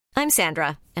I'm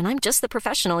Sandra, and I'm just the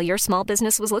professional your small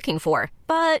business was looking for.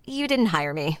 But you didn't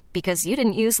hire me because you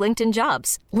didn't use LinkedIn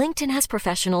Jobs. LinkedIn has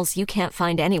professionals you can't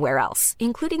find anywhere else,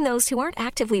 including those who aren't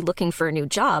actively looking for a new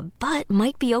job, but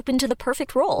might be open to the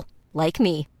perfect role, like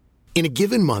me. In a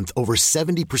given month, over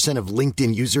 70% of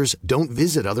LinkedIn users don't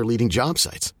visit other leading job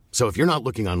sites. So if you're not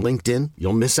looking on LinkedIn,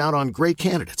 you'll miss out on great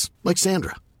candidates like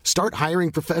Sandra. Start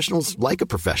hiring professionals like a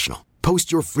professional.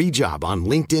 Post your free job on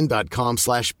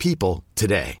linkedin.com/people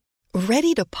today.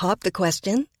 Ready to pop the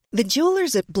question? The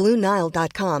jewelers at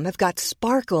BlueNile.com have got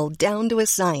sparkle down to a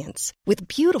science with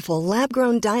beautiful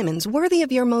lab-grown diamonds worthy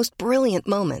of your most brilliant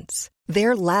moments.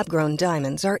 Their lab-grown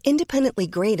diamonds are independently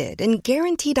graded and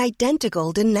guaranteed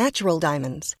identical to natural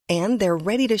diamonds, and they're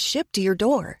ready to ship to your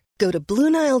door. Go to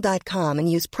BlueNile.com and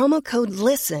use promo code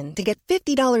LISTEN to get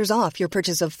 $50 off your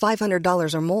purchase of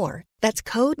 $500 or more. That's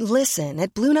code LISTEN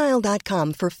at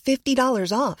BlueNile.com for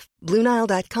 $50 off.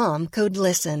 BlueNile.com, code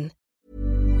LISTEN.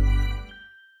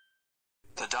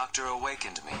 The doctor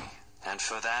awakened me, and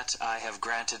for that I have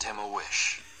granted him a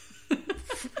wish.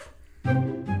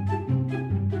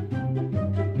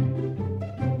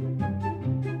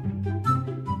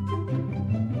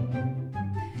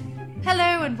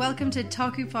 Hello and welcome to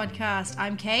Taku Podcast.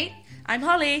 I'm Kate. I'm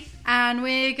Holly. And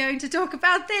we're going to talk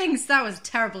about things. That was a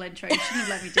terrible intro. You shouldn't have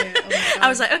let me do it. Oh my God. I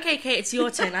was like, okay, Kate, it's your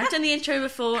turn. I've done the intro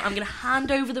before. I'm going to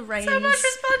hand over the reins. So much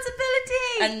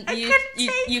responsibility. And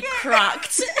you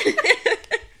cracked.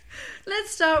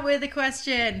 Let's start with a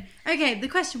question. Okay, the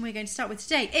question we're going to start with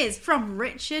today is from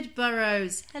Richard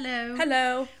Burrows. Hello.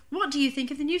 Hello. What do you think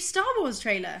of the new Star Wars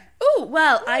trailer? Oh,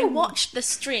 well, I watched the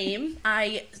stream.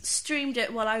 I streamed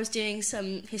it while I was doing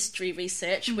some history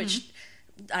research, which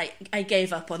I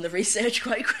gave up on the research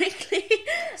quite quickly.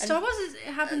 Star Wars,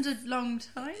 it happened a long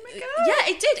time ago? Yeah,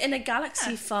 it did, in a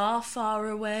galaxy far, far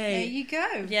away. There you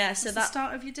go. Yeah, so that's the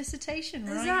start of your dissertation,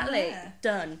 right? Exactly. There.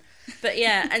 Done. But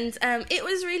yeah, and it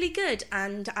was really good,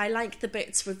 and I like the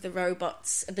bits with the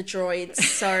robots, the droids,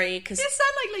 sorry, because... You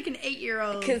sound like an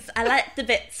 8-year-old. Because I like the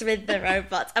bits with the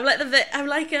robots. I'm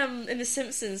like in The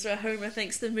Simpsons where Homer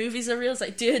thinks the movies are real. It's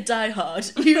like, dear Die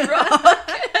Hard, you rock.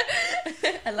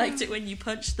 I liked it when you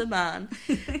punched the man.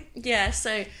 Yeah,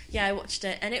 so yeah, I watched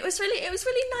it, and it was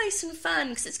really nice and fun,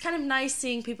 because it's kind of nice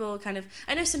seeing people kind of...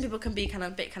 I know some people can be kind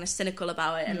of a bit kind of cynical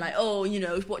about it, and like, oh, you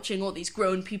know, watching all these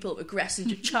grown people regress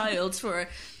into child for a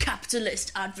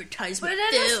capitalist advertisement But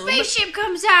then film. the spaceship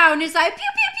comes out and it's like, pew,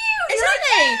 pew, pew.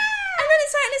 Exactly. Like, And then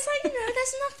it's like, you know,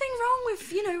 there's nothing wrong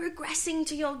with, you know, regressing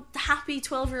to your happy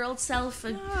 12-year-old self for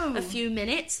a few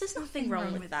minutes. There's nothing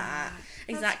wrong with that.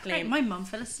 Exactly. Great. My mum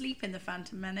fell asleep in The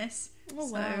Phantom Menace. Oh,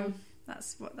 so wow.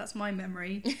 That's my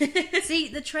memory. See,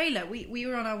 the trailer, we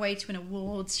were on our way to an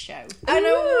awards show.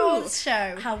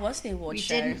 How was the awards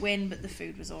show? We didn't win, but the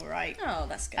food was all right. Oh,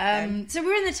 that's good. So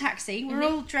we're in the taxi, we're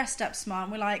all dressed up smart,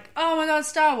 and we're like, oh my God,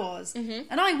 Star Wars.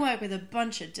 And I work with a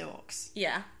bunch of dorks.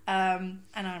 Yeah. And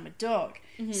I'm a dork.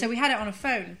 So we had it on a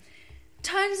phone.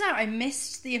 Turns out I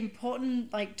missed the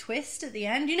important twist at the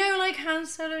end. You know, like Han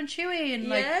Solo and Chewie and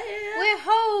we're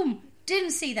home.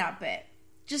 Didn't see that bit.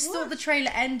 Just thought the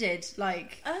trailer ended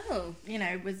you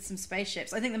know, with some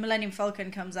spaceships. I think the Millennium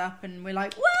Falcon comes up and we're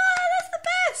like, wow, that's the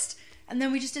best. And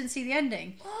then we just didn't see the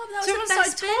ending. Oh, that was so everyone the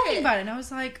best started talking bit. about it, and I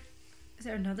was like, is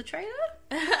there another trailer?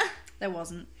 There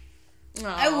wasn't.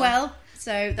 Aww. Oh well.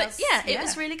 So But that's it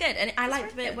was really good, and I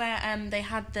liked the bit where they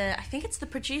had I think it's the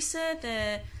producer,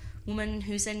 the woman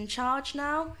who's in charge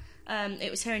now. It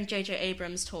was her and J.J.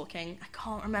 Abrams talking. I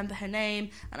can't remember her name,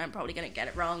 and I'm probably going to get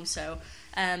it wrong. So,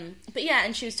 but yeah,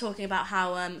 and she was talking about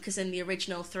how because in the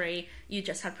original 3 you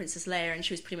just had Princess Leia, and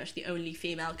she was pretty much the only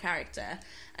female character,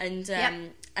 and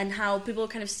how people were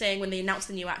kind of saying when they announced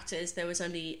the new actors there was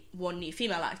only one new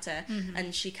female actor,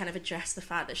 and she kind of addressed the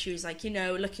fact that she was like, you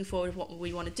know, looking forward to what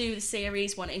we want to do with the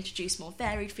series, want to introduce more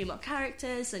varied female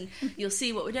characters, and you'll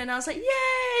see what we're doing. I was like,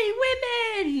 yay,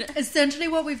 women! Essentially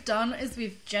what we've done is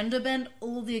we've gender bent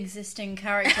all the existing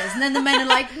characters, and then the men are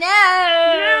like,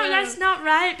 no, that's not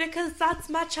right, because that's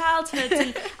my childhood,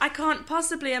 and I can't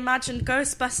possibly imagine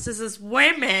Ghostbusters as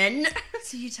women.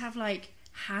 So you'd have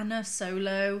Hannah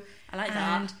Solo. I like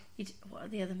and that. What are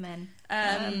the other men?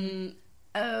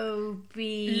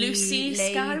 Lucy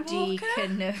Lady Skywalker?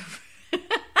 Kenobi.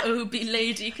 Obi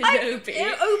Lady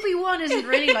Kenobi. Obi-Wan isn't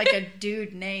really a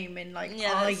dude name in our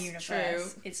universe. True.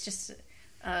 It's just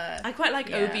I quite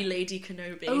like Obi Lady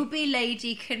Kenobi. Obi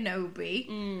Lady Kenobi.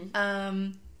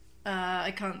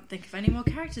 I can't think of any more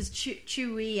characters.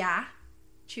 Chewie.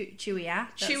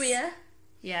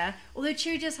 Yeah. Although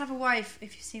Chewie does have a wife,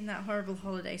 if you've seen that horrible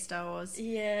holiday Star Wars.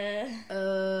 Yeah.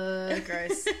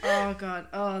 Gross. Oh, God.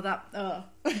 Oh, that... Oh.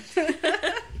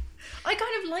 I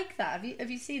kind of like that.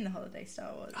 Have you seen the Holiday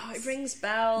Star Wars? Oh, it rings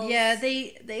bells. Yeah,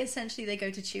 they essentially they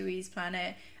go to Chewie's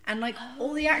planet, and like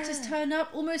all the actors turn up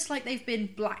almost like they've been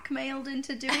blackmailed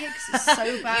into doing it because it's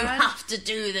so bad. You have to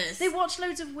do this. They watch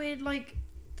loads of weird, like,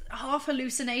 half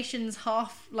hallucinations,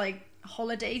 half like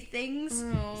holiday things.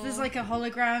 So there's like a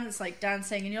hologram that's like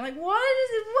dancing, and you're like, what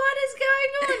is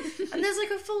going on? And there's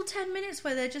like a full 10 minutes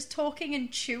where they're just talking in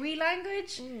Chewie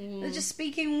language. They're just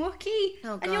speaking Wookiee,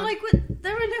 and you're like, what?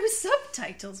 There are no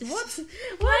subtitles. Why am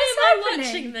I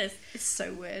watching this? It's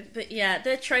so weird. But yeah,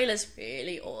 the trailer's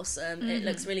really awesome. It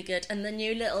looks really good, and the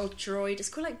new little droid, it's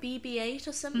called like BB-8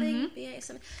 or something. BB-8 or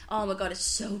something. Oh my god, it's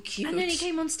so cute. And then he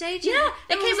came on stage. Yeah,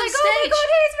 it came on like, stage. oh my god,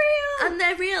 he's real. And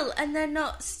they're real, and they're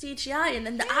not CGI. And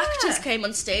then the actors came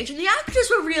on stage, and the actors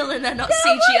were real, and they're not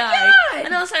CGI.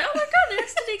 And I was like, oh my god, they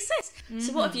actually exist.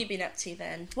 So what have you been up to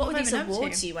then? What were these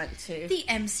awards you went to? The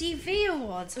MCV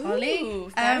Awards, Holly. Ooh,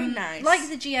 very nice. Like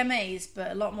the GMAs,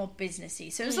 but a lot more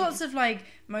businessy. So it was lots of like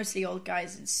mostly old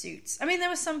guys in suits. I mean, there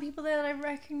were some people there that I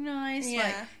recognised. Yeah.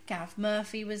 Like Gav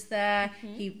Murphy was there.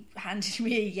 He handed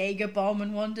me a Jaeger bomb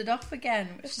and wandered off again,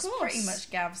 which is pretty much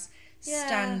Gav's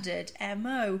standard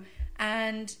MO.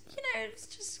 And, you know,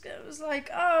 it was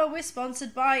like, oh, we're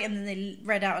sponsored by... And then they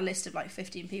read out a list of like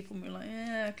 15 people, and we were like,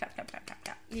 yeah, clap, clap, clap, clap,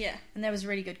 clap. Yeah. And there was a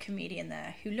really good comedian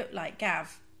there who looked like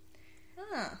Gav.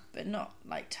 Ah. But not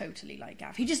like totally like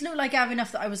Gav. He just looked like Gav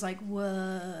enough that I was like,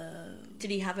 whoa.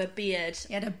 Did he have a beard?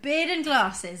 He had a beard and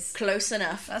glasses. Close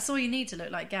enough. That's all you need to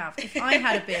look like Gav. If I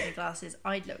had a beard and glasses,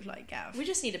 I'd look like Gav. We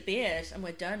just need a beard, and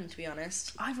we're done, to be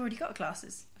honest. I've already got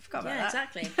glasses. I forgot about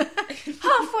that. Yeah, exactly.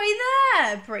 Halfway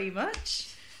there, pretty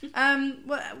much.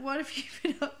 What have you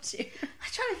been up to?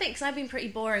 I'm trying to think, because I've been pretty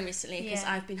boring recently, because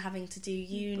I've been having to do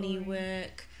uni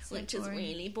work, which is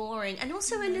really boring, and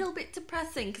also a little bit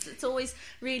depressing, because it's always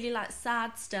really like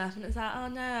sad stuff, and it's like, oh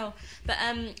no. But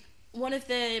one of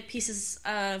the pieces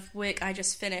of work I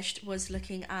just finished was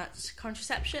looking at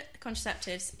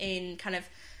contraceptives in kind of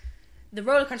the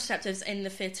role of contraceptives in the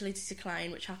fertility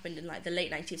decline, which happened in like the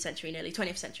late 19th century and early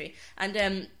 20th century.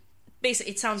 And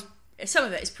basically, some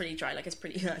of it is pretty dry, like it's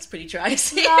pretty dry.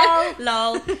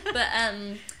 Lol.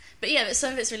 But yeah, but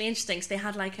some of it's really interesting. So they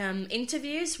had like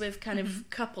interviews with kind of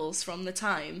couples from the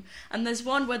time, and there's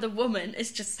one where the woman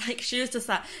is just like, she was just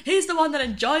like, he's the one that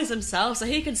enjoys himself, so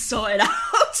he can sort it out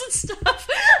and stuff.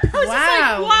 I was just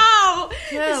like, wow,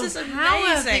 Girl, this is power,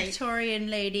 amazing.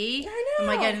 Victorian lady. I know.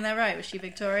 Am I getting that right? Was she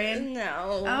Victorian?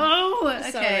 No. Oh,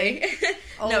 okay.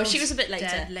 No, Old, she was a bit later.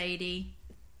 Dead lady.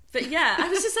 But yeah, I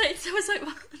was like,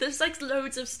 wow, there's like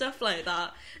loads of stuff like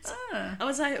that. I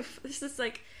was like, this is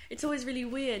like, it's always really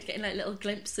weird getting like little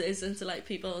glimpses into like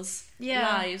people's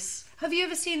lives. Have you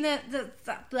ever seen that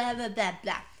blah blah blah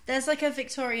blah? There's like a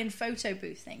Victorian photo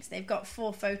booth thing. So they've got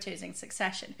 4 photos in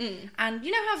succession, and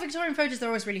you know how Victorian photos, they're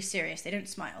always really serious. They don't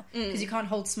smile because you can't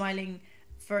hold smiling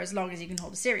for as long as you can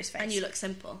hold a serious face, And you look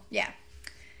simple. Yeah.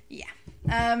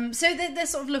 So they're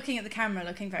sort of looking at the camera,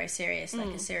 looking very serious, like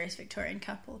a serious Victorian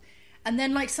couple. And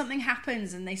then, like, something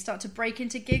happens and they start to break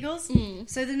into giggles.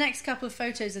 So the next couple of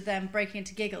photos of them breaking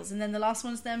into giggles. And then the last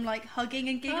one's them, like, hugging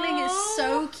and giggling. It's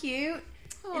so cute.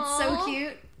 It's so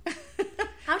cute.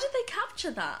 How did they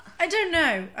capture that? I don't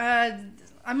know.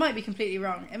 I might be completely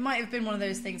wrong. It might have been one of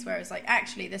those things where it's like,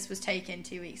 actually, this was taken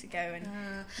 2 weeks ago, and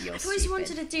you're I've always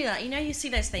wanted to do that. You know, you see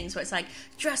those things where it's like,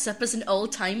 dress up as an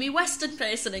old-timey Western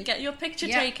person and get your picture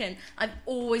taken. I've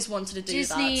always wanted to do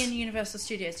that. Disney and Universal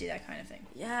Studios do that kind of thing.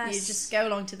 Yes. You just go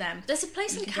along to them. There's a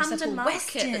place in Camden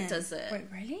Market that does it. Wait,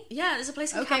 really? Yeah, there's a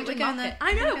place in we're Camden going Market. there.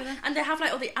 I We're know. going there. And they have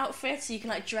like all the outfits, so you can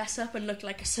like dress up and look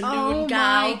like a saloon Oh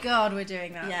gal. my god, we're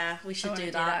doing that. Yeah, we should wanna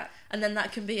do that. And then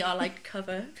that can be our like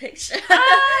cover picture.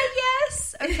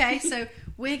 Yes. Okay, so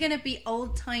we're gonna be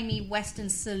old-timey Western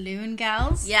saloon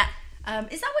gals. Yeah.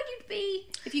 Is that what you'd be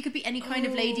if you could be any kind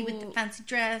of lady with the fancy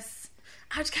dress?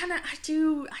 I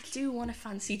do want a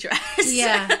fancy dress.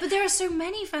 Yeah, but there are so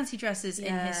many fancy dresses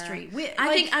in history. I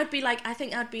think I'd be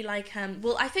like,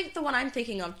 well, I think the one I'm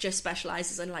thinking of just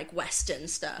specialises in like Western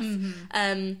stuff.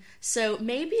 So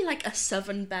maybe like a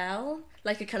Southern Belle,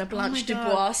 like a kind of Blanche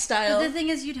Dubois style. But the thing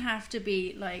is, you'd have to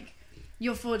be like,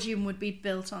 your fortune would be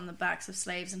built on the backs of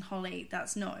slaves, and Holly,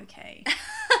 that's not okay.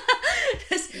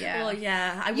 Yeah. Well,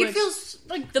 yeah, I would. You feel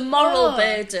like the moral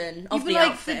burden of the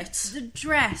like outfit. The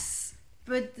dress.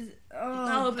 But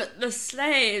but the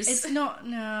slaves. It's not.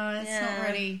 No, it's not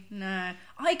really. No,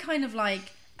 I kind of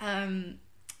like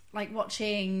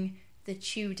watching the the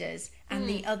Tudors and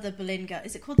the other Boleyn girl.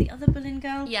 Is it called the other Boleyn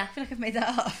girl? Yeah. I feel like I've made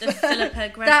that up. The Philippa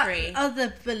Gregory. That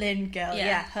other Boleyn girl,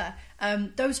 Yeah. her.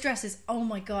 Those dresses, oh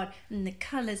my god, and the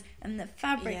colours and the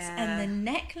fabrics Yeah. and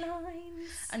the necklines.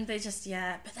 And they just,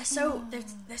 but they're so,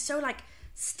 they're so, like,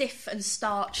 stiff and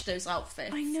starched, those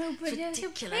outfits. I know, but it's they're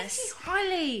ridiculous.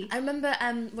 Holly. I remember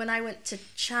when I went to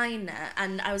China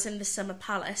and I was in the Summer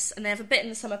Palace, and they have a bit in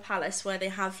the Summer Palace where they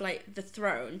have like the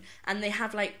throne, and they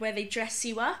have like where they dress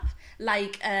you up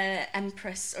like a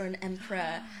empress or an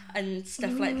emperor and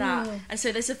stuff like that. And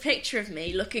so there's a picture of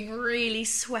me looking really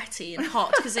sweaty and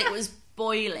hot because it was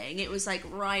boiling. It was like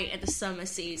right at the summer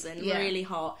season, really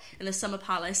hot in the Summer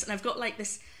Palace, and I've got like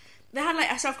this. They had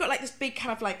like, so I've got like this big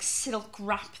kind of like silk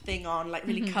wrap thing on, like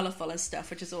really colourful and stuff,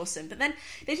 which is awesome. But then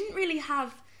they didn't really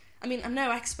have, I mean, I'm no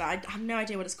expert, I have no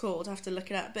idea what it's called, I have to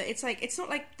look it up. But it's like, it's not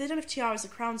like, they don't have tiaras or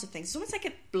crowns or things. It's almost like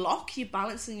a block you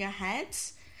balance in your head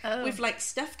with like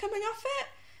stuff coming off it.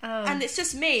 And it's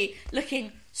just me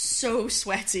looking so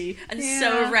sweaty and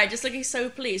so red, just looking so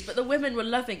pleased. But the women were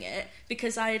loving it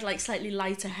because I had like slightly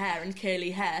lighter hair and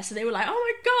curly hair, so they were like, "Oh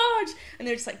my god!" And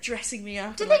they were just like dressing me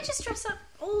up. Did they just dress up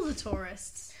all the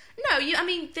tourists? No, I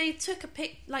mean, they took a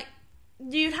pic. Like,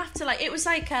 you'd have to like. It was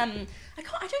like I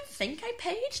don't think I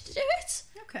paid to do it.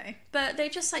 Okay, but they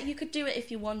just like you could do it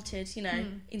if you wanted.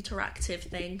 Interactive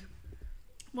thing.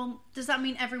 Well, does that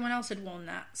mean everyone else had worn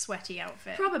that sweaty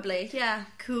outfit? Probably, yeah.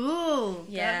 Cool.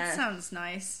 Yeah. That sounds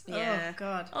nice. Yeah. Oh,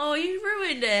 God. Oh, you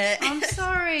ruined it. I'm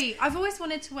sorry. I've always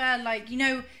wanted to wear, like,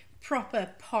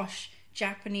 proper, posh,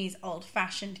 Japanese,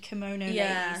 old-fashioned kimono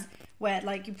ladies. Where,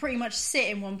 like, you pretty much sit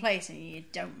in one place and you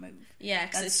don't move. Yeah,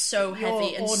 because it's so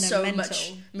heavy and so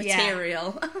much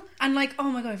material. Yeah. And, like,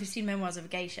 oh my God, have you seen Memoirs of a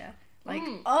Geisha? Like,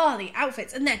 the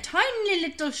outfits and their tiny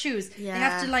little shoes. Yeah. They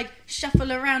have to like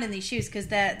shuffle around in these shoes because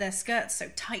their skirt's so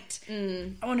tight.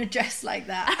 I want to dress like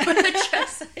that. And the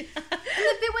bit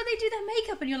where they do their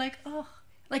makeup and you're like, oh,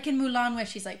 like in Mulan where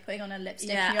she's like putting on her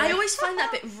lipstick. Yeah, and you're I like, always find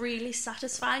that bit really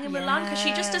satisfying in Mulan because she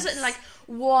just does it in like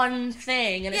one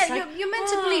thing, and it's like you're meant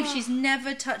to believe she's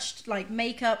never touched like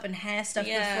makeup and hair stuff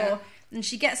before. And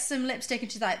she gets some lipstick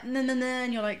and she's like, no,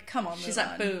 and you're like, come on, she's Mulan.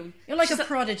 like, boom. You're like a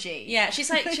prodigy. Yeah, she's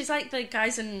like the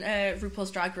guys in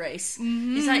RuPaul's Drag Race.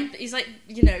 He's like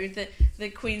the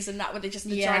queens in that where they just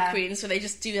the drag queens where they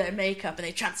just do their makeup and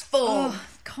they transform. Oh,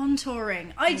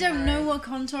 contouring. I don't know what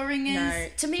contouring is. No,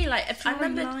 to me, like if I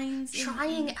remember lines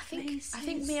trying, I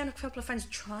think me and a couple of friends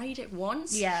tried it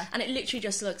once. Yeah, and it literally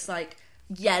just looks like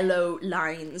yellow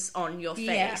lines on your face.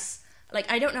 Yeah. Like,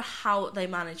 I don't know how they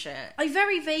manage it. I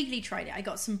very vaguely tried it. I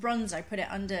got some bronzer, I put it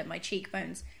under my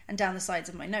cheekbones and down the sides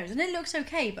of my nose, and it looks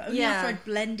okay, but only after I'd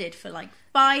blended for like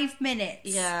 5 minutes.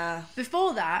 Yeah.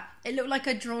 Before that, it looked like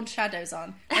I'd drawn shadows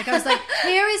on. Like, I was like,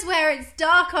 here is where it's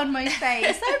dark on my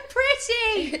face. So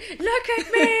pretty! Look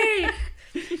at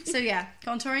me! So yeah,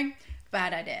 contouring,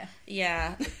 bad idea.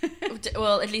 Yeah.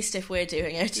 Well, at least if we're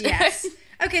doing it. Yes.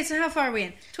 Okay, so how far are we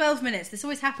in? 12 minutes. This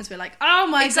always happens. We're like, oh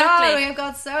my God, we have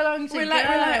got so long to go. We're like,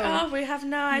 oh, we have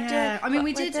no idea. Yeah. I mean,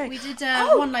 we did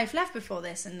One Life Left before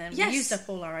this, and then we used up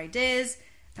all our ideas,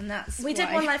 and that's we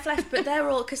did One Life Left, but they're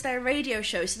all, because they're a radio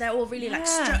show, so they're all really like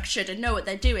structured and know what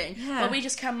they're doing. Yeah. But we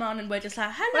just come on and we're just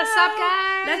like, hello, what's up,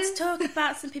 guys? Let's talk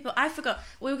about some people. I forgot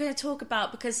we were going to talk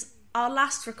about, because our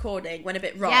last recording went a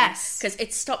bit wrong. Yes. Because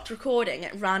it stopped recording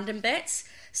at random bits.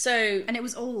 So, and it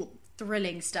was all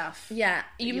thrilling stuff. Yeah,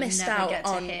 you missed out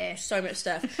on so much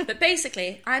stuff. But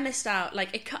basically, I missed out,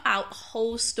 like, it cut out a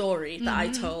whole story that I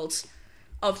told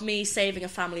of me saving a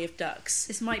family of ducks.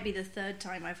 This might be the third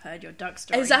time I've heard your duck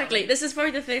story. Exactly. This is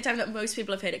probably the third time that most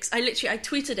people have heard it. I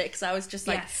tweeted it because I was just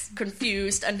like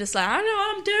confused and just like, I don't know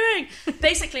what I'm doing.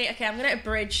 Basically, okay, I'm going to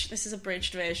abridge. This is a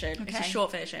abridged version. Okay. It's a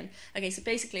short version. Okay, so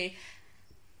basically,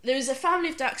 there was a family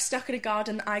of ducks stuck in a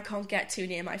garden that I can't get to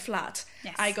near my flat.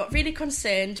 Yes. I got really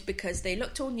concerned because they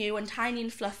looked all new and tiny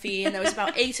and fluffy, and there was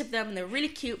about 8 of them, and they were really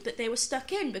cute, but they were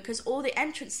stuck in because all the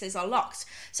entrances are locked.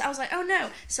 So I was like, oh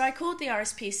no. So I called the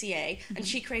RSPCA, and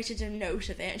she created a note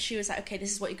of it, and she was like, okay,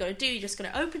 this is what you've got to do. You're just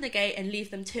going to open the gate and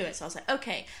leave them to it. So I was like,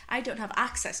 okay, I don't have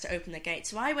access to open the gate.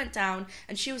 So I went down,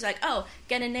 and she was like, oh,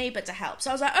 get a neighbour to help.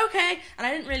 So I was like, okay. And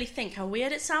I didn't really think how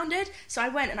weird it sounded. So I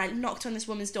went and I knocked on this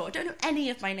woman's door. I don't know any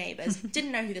of my neighbours.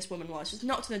 Didn't know who this woman was. Just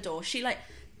knocked on the door. She like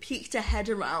peeked her head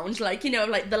around, like,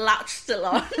 like the latch still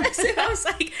on. So I was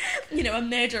like, a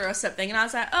murderer or something. And I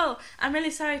was like, oh, I'm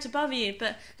really sorry to bother you,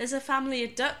 but there's a family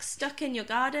of ducks stuck in your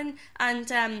garden,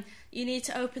 and you need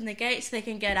to open the gate so they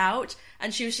can get out.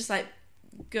 And she was just like,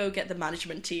 go get the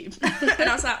management team. And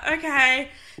I was like, okay,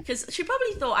 because she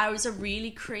probably thought I was a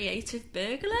really creative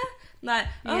burglar. Like,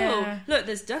 oh, look,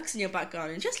 there's ducks in your back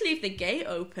garden. Just leave the gate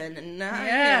open, and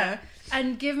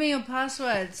And give me your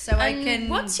password so I can.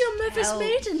 What's your mother's help.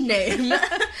 maiden name?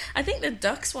 I think the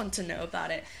ducks want to know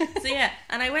about it. So yeah,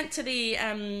 and I went to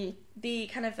the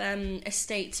kind of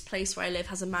estate place where I live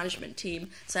has a management team.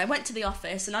 So I went to the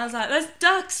office and I was like, "There's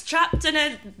ducks trapped in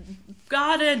a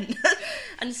garden,"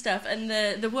 and stuff. And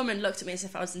the woman looked at me as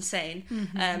if I was insane.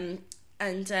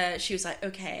 And she was like,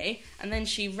 okay. And then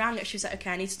she rang up. She was like,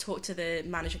 okay, I need to talk to the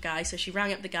manager guy. So she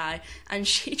rang up the guy. And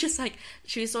she just like,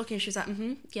 she was talking. She was like,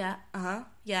 yeah,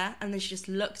 yeah. And then she just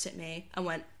looked at me and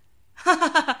went, ha,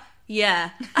 ha, ha,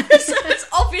 yeah. So it's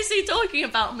obviously talking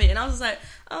about me. And I was like,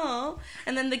 oh.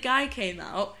 And then the guy came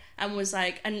out and was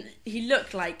like, and he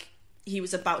looked like he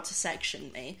was about to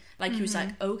section me. Like, he was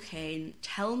like, okay,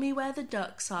 tell me where the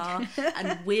ducks are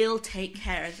and we'll take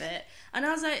care of it. And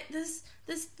I was like,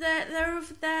 they're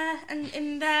over there and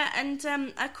in there, and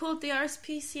I called the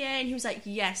RSPCA, and he was like,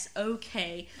 yes,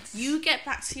 okay, you get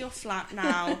back to your flat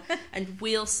now and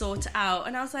we'll sort it out.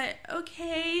 And I was like,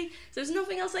 okay. So there's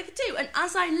nothing else I could do. And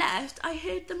as I left, I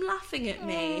heard them laughing at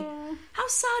me. Aww. How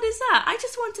sad is that? I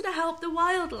just wanted to help the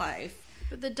wildlife.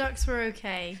 But the ducks were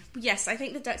okay. Yes, I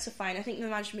think the ducks were fine. I think the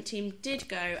management team did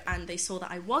go and they saw that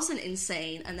I wasn't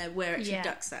insane and there were actually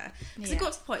ducks there. Because it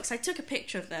got to the point, because I took a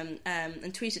picture of them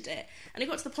and tweeted it, and it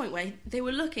got to the point where they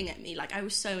were looking at me like I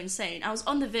was so insane. I was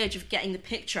on the verge of getting the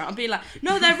picture out and being like,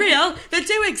 no, they're real, they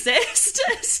do exist.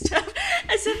 Stuff.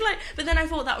 As if like, but then I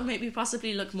thought that would make me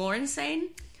possibly look more insane.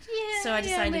 Yeah, so I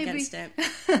decided against it.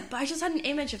 But I just had an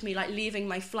image of me like leaving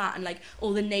my flat and like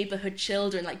all the neighbourhood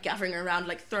children like gathering around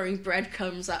like throwing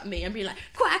breadcrumbs at me and be like,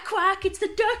 quack quack, it's the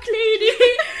duck lady.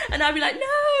 And I'd be like,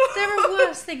 no. There are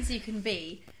worse things you can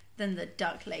be than the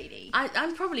duck lady.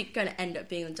 I'm probably going to end up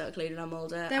being the duck lady when I'm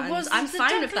older. I'm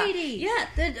fine duck with lady.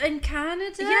 That. Yeah, in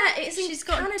Canada. Yeah, it's in she's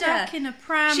got Canada. a duck in a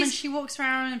pram and she walks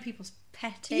around and people's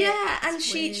pet it. Yeah, and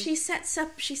she set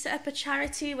up a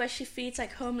charity where she feeds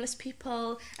like homeless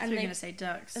people, and they're going to say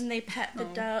ducks, and they pet the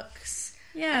ducks,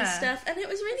 and stuff. And it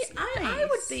was really, I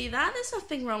would be that. There's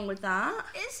nothing wrong with that.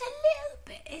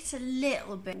 It's a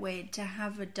little bit weird to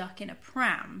have a duck in a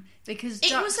pram because it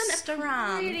ducks wasn't a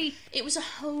pram. Really, it was a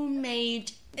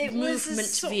homemade was movement a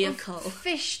sort vehicle, of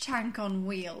fish tank on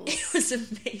wheels. It was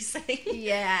amazing.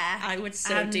 Yeah, I would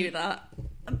do that.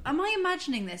 Am I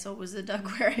imagining this, or was the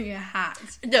duck wearing a hat?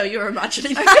 No, you're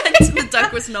imagining that. The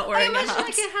duck was not wearing a hat. I imagine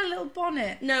like it had a little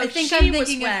bonnet. No, I think she I'm was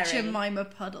thinking wearing... of Jemima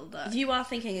Puddle Duck. You are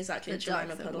thinking exactly the of Jemima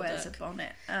duck that Puddle wears Duck. a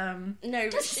bonnet. No,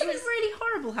 does something really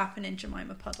horrible happen in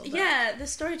Jemima Puddle Duck? Yeah, the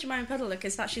story of Jemima Puddle Duck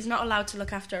is that she's not allowed to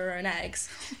look after her own eggs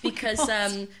because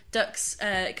ducks.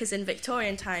 Because in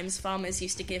Victorian times, farmers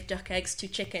used to give duck eggs to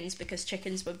chickens because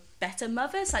chickens were better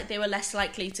mothers. Like they were less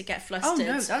likely to get flustered.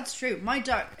 Oh no, that's true. My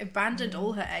duck abandoned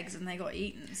all her eggs and they got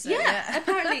eaten. So, yeah,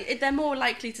 apparently they're more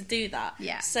likely to do that.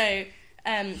 Yeah. So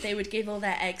they would give all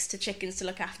their eggs to chickens to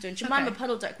look after, and Jemima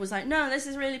Puddle Duck was like, no, this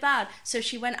is really bad. So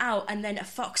she went out, and then a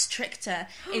fox tricked her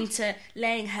into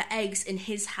laying her eggs in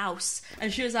his house,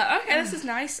 and she was like, okay, this is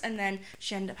nice. And then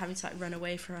she ended up having to like run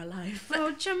away for her life.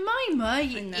 Oh, Jemima,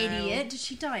 you idiot. Did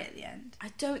she die at the end? I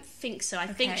don't think so. I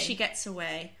think she gets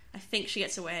away.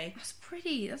 That's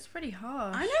pretty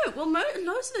harsh. I know. Well,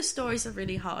 most of the stories are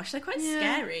really harsh. They're quite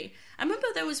scary. I remember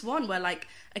there was one where like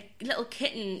a little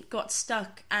kitten got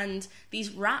stuck and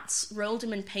these rats rolled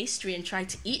him in pastry and tried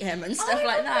to eat him and stuff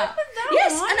like that.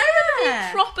 Yes, one, and I remember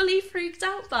being properly freaked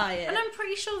out by it. And I'm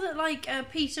pretty sure that like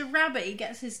Peter Rabbit, he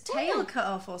gets his tail cut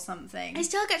off or something. His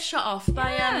tail gets shot off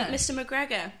by Mr.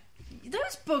 McGregor.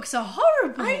 Those books are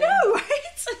horrible. I know, right?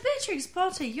 Beatrix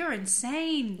Potter, you're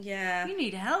insane. Yeah. You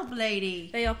need help, lady.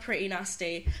 They are pretty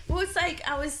nasty. Well, it's like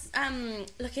I was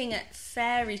looking at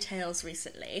fairy tales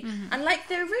recently, and like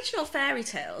the original fairy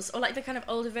tales, or like the kind of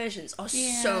older versions, are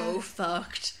so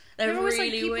fucked. They're always really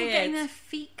like people weird. getting their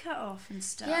feet cut off and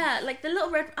stuff. Yeah, like the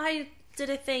Little Red... I did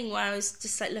a thing where I was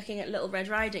just like looking at Little Red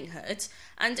Riding Hood,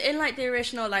 and in like the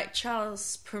original, like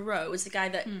Charles Perrault was the guy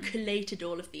that collated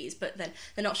all of these, but then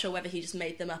they're not sure whether he just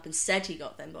made them up and said he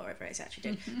got them or whatever he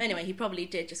actually did. But anyway, he probably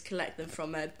did just collect them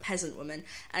from a peasant woman.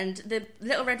 And the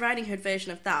Little Red Riding Hood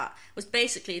version of that was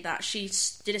basically that she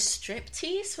did a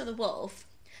striptease for the wolf.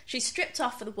 She stripped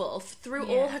off for the wolf, threw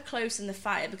all her clothes in the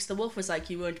fire because the wolf was like,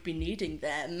 you won't be needing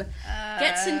them.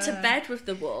 Gets into bed with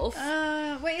the wolf.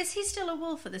 Wait, is he still a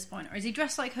wolf at this point? Or is he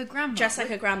dressed like her grandma? Dressed like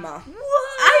her grandma.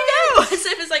 What? I know! As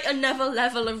if it's like another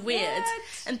level of weird.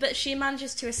 What? But she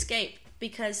manages to escape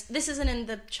because this isn't in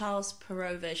the Charles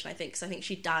Perrault version, I think, because I think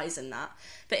she dies in that.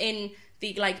 But in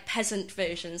the like peasant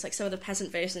versions, like some of the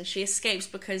peasant versions, she escapes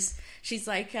because she's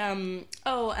like, and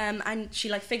she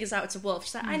like figures out it's a wolf.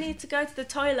 She's like, I need to go to the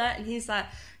toilet, and he's like,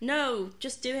 no,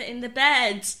 just do it in the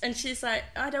bed. And she's like,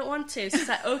 I don't want to. So she's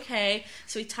like, okay.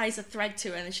 So he ties a thread to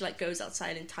her, and then she like goes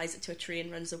outside and ties it to a tree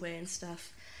and runs away and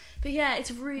stuff. But yeah,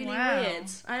 it's really weird.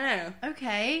 I know.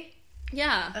 Okay.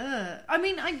 Yeah. I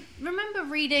mean, I remember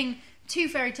reading 2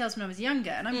 fairy tales when I was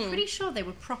younger, and I'm pretty sure they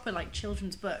were proper like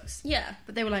children's books. Yeah.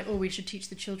 But they were like, oh, we should teach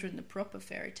the children the proper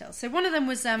fairy tales. So one of them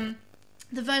was the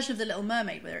version of The Little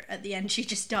Mermaid where at the end she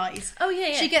just dies. Oh,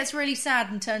 yeah. She gets really sad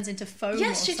and turns into foam.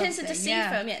 Yes, or she turns something. into sea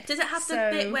foam, yeah. Does it have the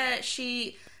bit where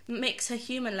she makes her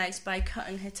human legs by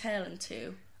cutting her tail in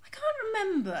 2? I can't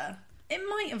remember. It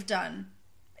might have done.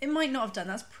 It might not have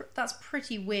done. That's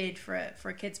pretty weird for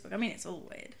a kid's book. I mean, it's all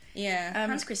weird. Yeah,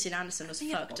 Hans Christian Andersen was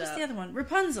fucked up. What was the other one?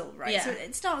 Rapunzel, right? Yeah. So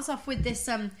it starts off with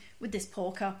this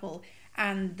poor couple,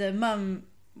 and the mum.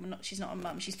 Well, she's not a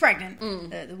mum. She's pregnant.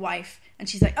 The wife, and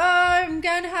she's like, "Oh, I'm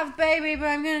going to have a baby, but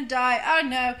I'm going to die. Oh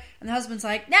no!" And the husband's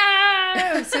like,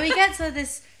 "No!" So he gets her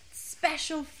this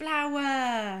special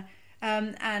flower.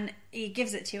 And he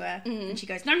gives it to her, and she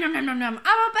goes, nom, nom, nom, nom, nom,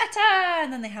 I want better!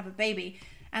 And then they have a baby.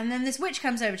 And then this witch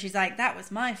comes over, she's like, that was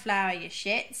my flower, you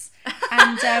shits.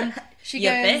 And she you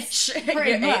goes, bitch.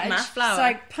 pretty You much, ate my flower. it's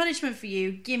like, punishment for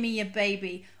you, give me your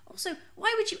baby. Also,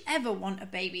 why would you ever want a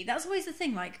baby? That's always the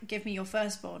thing, like, give me your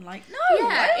firstborn. Like, no,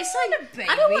 Yeah, it's like a baby.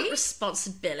 I don't want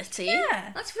responsibility.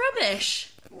 Yeah. That's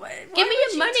rubbish. Why Give me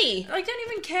would your you money. I don't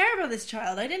even care about this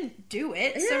child. I didn't do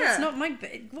it, so Yeah. it's not my...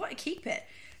 What? Keep it.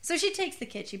 So she takes the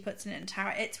kid, she puts it in a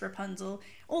tower, it's Rapunzel.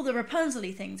 All the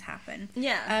Rapunzel-y things happen.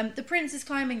 Yeah. The prince is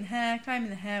climbing the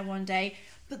hair one day,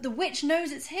 but the witch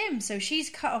knows it's him, so she's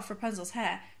cut off Rapunzel's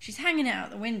hair. She's hanging it out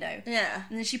the window. Yeah.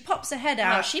 And then she pops her head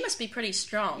out. Wow, she must be pretty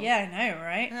strong. Yeah, I know,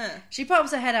 right? Yeah. She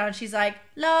pops her head out and she's like,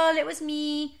 lol, it was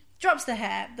me. Drops the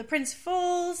hair. The prince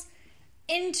falls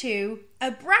into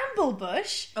a bramble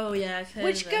bush. Oh, yeah, I've heard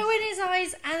Which of go this. in his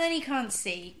eyes and then he can't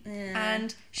see. Yeah.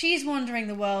 And she's wandering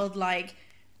the world like,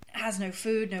 has no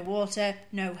food, no water,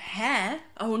 no hair.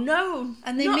 Oh, no.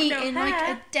 And they Not meet no in hair.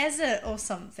 like a desert or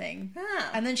something. Ah.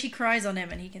 And then she cries on him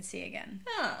and he can see again.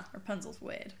 Ah. Rapunzel's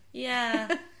weird.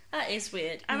 Yeah, that is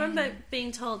weird. I remember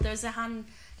being told there was a hand...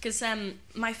 Because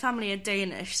my family are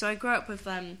Danish, so I grew up with...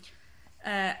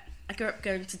 I grew up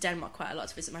going to Denmark quite a lot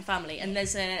to visit my family, and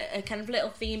there's a kind of little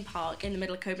theme park in the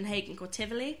middle of Copenhagen called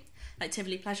Tivoli, like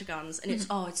Tivoli Pleasure Gardens, and it's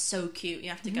so cute. You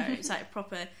have to go. It's like a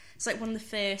proper. It's like one of the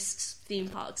first theme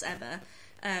parks ever,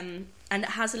 and it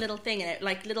has a little thing in it,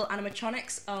 like little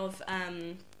animatronics of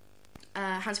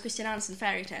Hans Christian Andersen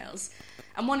fairy tales.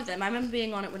 And one of them, I remember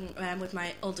being on it with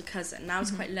my older cousin, and I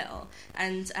was quite little,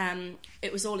 and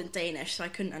it was all in Danish, so I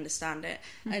couldn't understand it.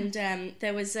 And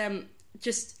there was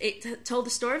it told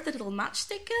the story of the little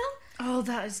matchstick girl. Oh,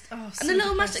 that is... Oh, And the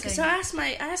little matchstick. So I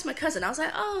asked my cousin. I was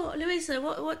like, "Oh, Louisa,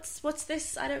 what's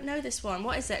this? I don't know this one.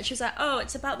 What is it?" And she was like, "Oh,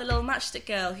 it's about the little matchstick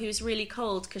girl who's really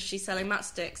cold because she's selling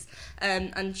matchsticks,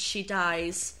 and she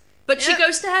dies, but she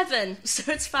goes to heaven,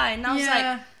 so it's fine." And I was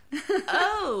like,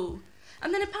 "Oh."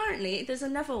 And then apparently there's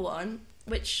another one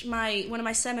which one of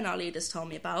my seminar leaders told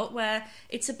me about, where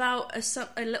it's about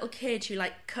a little kid who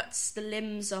like cuts the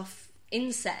limbs off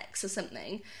insects or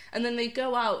something, and then they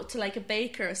go out to like a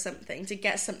baker or something to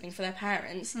get something for their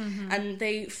parents, and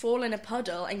they fall in a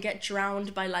puddle and get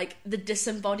drowned by like the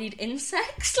disembodied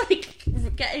insects, like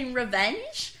getting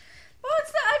revenge.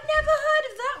 What's that? I've never heard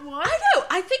of that one. I know.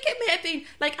 I think it may have been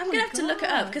like I'm gonna have to look it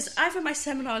up, God. because either my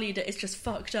seminar leader is just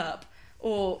fucked up,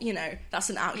 or that's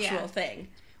an actual thing.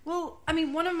 Well, I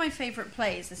mean, one of my favourite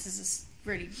plays, this is a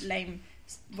really lame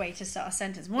way to start a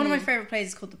sentence, one of my favourite plays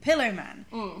is called The Pillow Man,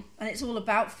 and it's all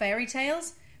about fairy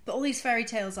tales, but all these fairy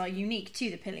tales are unique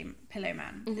to The Pillow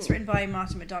Man. It's written by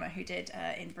Martin McDonagh, who did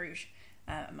In Bruges,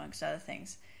 amongst other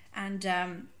things. And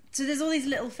so there's all these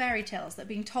little fairy tales that are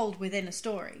being told within a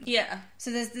story. Yeah.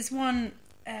 So there's this one,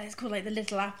 it's called like The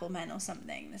Little Apple Men or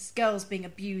something. This girl's being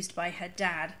abused by her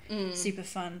dad. Super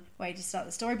fun way to start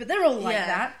the story, but they're all like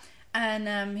that.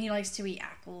 And he likes to eat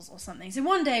apples or something. So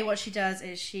one day what she does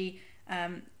is she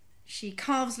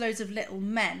carves loads of little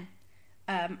men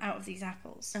out of these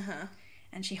apples.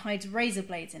 And she hides razor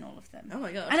blades in all of them. Oh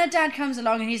my God. And her dad comes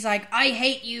along and he's like, I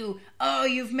hate you. Oh,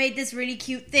 you've made this really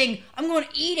cute thing. I'm going to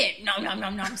eat it. Nom, nom,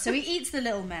 nom, nom. So he eats the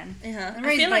little men. The I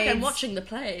razor feel like I'm blades- watching the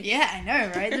play. Yeah, I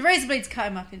know, right? The razor blades cut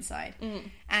him up inside.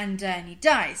 And he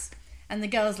dies. And the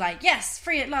girl's like, yes,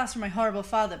 free at last from my horrible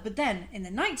father. But then, in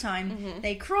the nighttime,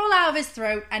 they crawl out of his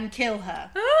throat and kill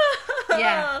her.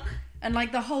 Yeah. And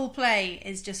like the whole play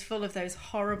is just full of those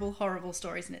horrible, horrible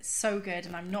stories, and it's so good.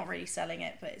 And I'm not really selling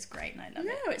it, but it's great, and I love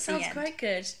it. No, it sounds quite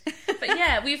good. But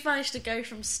yeah, we've managed to go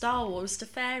from Star Wars to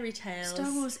fairy tales.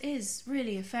 Star Wars is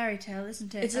really a fairy tale,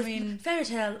 isn't it? It's a fairy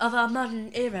tale of our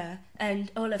modern era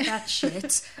and all of that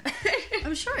shit.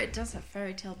 I'm sure it does have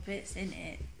fairy tale bits in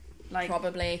it. Like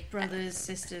probably brothers,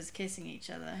 sisters kissing each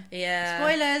other. Yeah.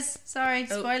 Spoilers. Sorry,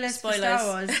 spoilers for Star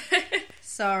Wars.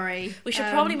 Sorry. We should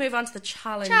probably move on to the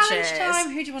challenges. Challenge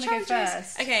time. Who do you want to go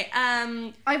first? Okay.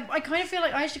 I kind of feel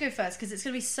like I should go first because it's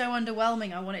going to be so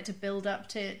underwhelming. I want it to build up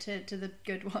to the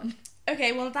good one.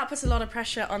 Okay. Well, that puts a lot of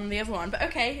pressure on the other one. But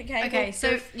okay.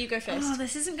 So you go first. Oh,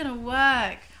 this isn't going to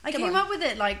work. I came up with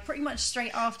it like pretty much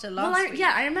straight after last week.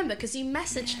 Yeah, I remember because you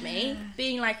messaged me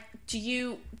being like, do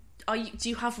you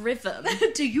have rhythm?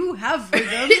 Do you have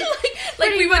rhythm?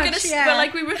 like we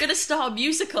were gonna start a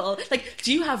musical. Like,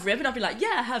 do you have rhythm? I'll be like,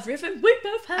 yeah, I have rhythm. We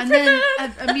both have rhythm.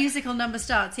 And then a musical number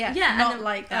starts. Yeah, not then,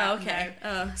 like that. Oh, okay.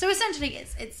 No. So essentially,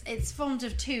 it's formed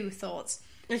of two thoughts.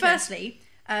 Okay. Firstly,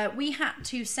 we had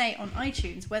to say on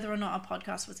iTunes whether or not our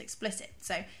podcast was explicit.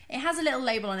 So it has a little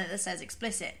label on it that says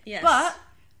explicit. Yes. But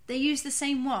they use the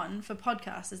same one for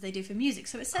podcasts as they do for music.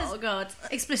 So it says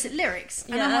explicit lyrics.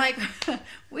 And I'm like,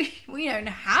 we don't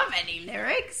have any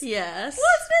lyrics. Yes. What's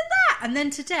with that? And then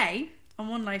today, on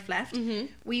One Life Left,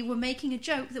 we were making a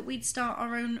joke that we'd start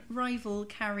our own rival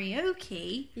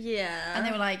karaoke. Yeah. And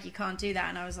they were like, you can't do that.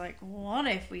 And I was like, what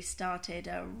if we started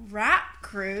a rap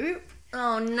group?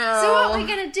 Oh no. So what we're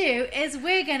going to do is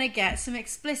we're going to get some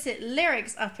explicit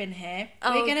lyrics up in here.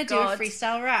 We're going to do a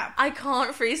freestyle rap. I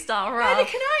can't freestyle rap. Neither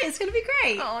can I. It's going to be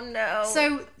great. Oh no.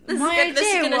 So this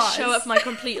is going to show up my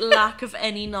complete lack of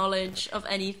any knowledge of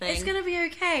anything. It's going to be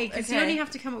okay because you only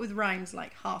have to come up with rhymes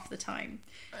like half the time.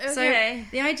 Okay. So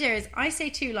the idea is I say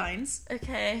 2 lines.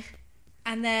 Okay.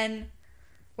 And then...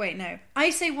 Wait, no. I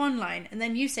say 1 line, and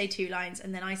then you say 2 lines,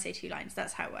 and then I say 2 lines.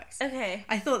 That's how it works. Okay.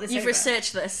 I thought this You've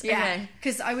researched this. Yeah.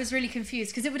 Because I was really confused.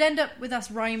 Because it would end up with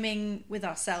us rhyming with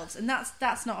ourselves, and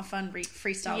that's not a fun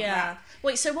freestyle rap.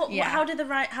 Wait, so what how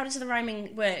does the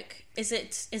rhyming work? Is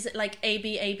it like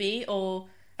A-B-A-B, or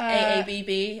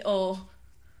A-A-B-B, or...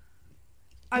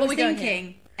 I was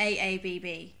thinking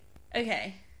A-A-B-B.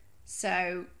 Okay.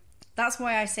 So... That's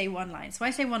why I say 1 line. So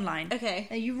I say 1 line. Okay.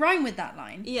 Then you rhyme with that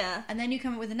line. Yeah. And then you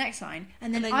come up with the next line.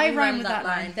 And then I rhyme with that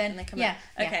line. Then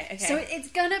Okay. So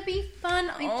it's gonna be fun.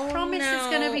 I promise it's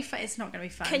gonna be fun. It's not gonna be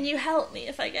fun. Can you help me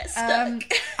if I get stuck?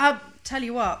 I'll tell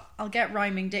you what. I'll get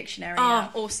rhyming dictionary.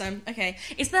 Oh, awesome. Okay.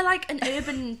 Is there like an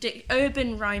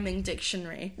urban rhyming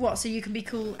dictionary? What? So you can be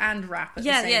cool and rap at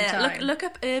the same time? Look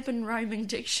up urban rhyming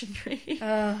dictionary.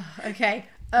 Okay.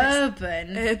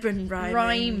 Urban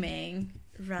rhyming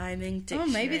dictionary. Oh,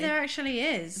 maybe there actually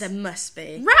is. There must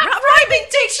be. Rap rhyming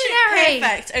dictionary!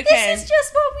 Perfect, okay. This is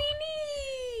just what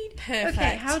we need! Perfect.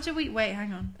 Okay, how do we... Wait,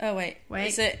 hang on. Oh, wait.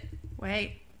 Is it...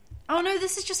 Wait. Oh, no,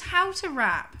 this is just how to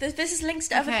rap. This is links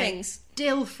to other things.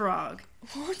 Dill frog.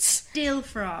 What? Dill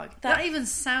frog. That even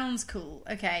sounds cool.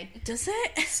 Okay. Does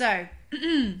it? So.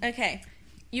 Okay.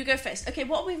 You go first. Okay,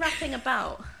 what are we rapping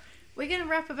about? We're going to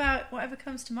rap about whatever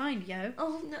comes to mind, yo.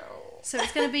 Oh, no. So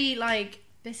it's going to be like...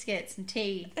 biscuits and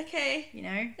tea. Okay. You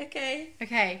know? Okay.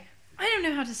 I don't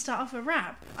know how to start off a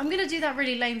rap. I'm going to do that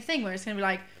really lame thing where it's going to be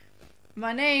like,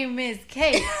 my name is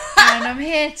Kate, and I'm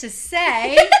here to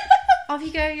say... Off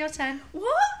you go, your turn.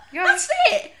 What? That's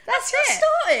it? That's it?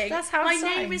 Starting? That's how I'm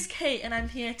starting. My name is Kate, and I'm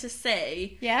here to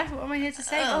say... Yeah? What am I here to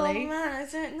say, Ollie? Oh, man, I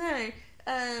don't know.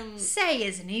 Say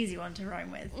is an easy one to rhyme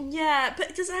with. Yeah,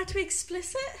 but does it have to be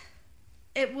explicit?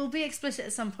 It will be explicit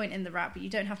at some point in the rap, but you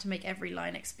don't have to make every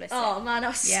line explicit. Oh man, I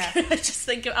was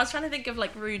trying to think of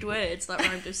like rude words that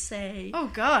rhymed with say.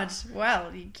 Oh god,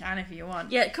 well you can if you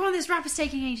want. Yeah, come on, this rap is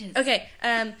taking ages. Okay,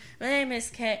 my name is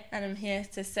Kate and I'm here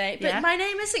to say, but my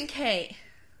name isn't Kate.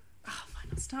 Oh fine,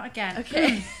 I'll start again.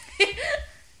 Okay.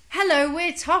 Hello,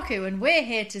 we're Toku and we're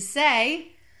here to say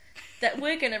that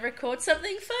we're gonna record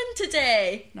something fun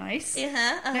today. Nice.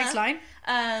 Next line.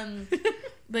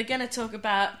 We're going to talk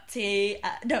about tea.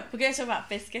 We're going to talk about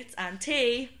biscuits and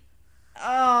tea.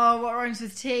 Oh, what rhymes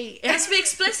with tea? It has to be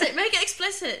explicit. Make it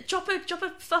explicit. Drop a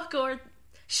fuck or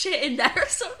shit in there or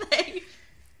something.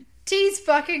 Tea's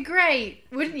fucking great.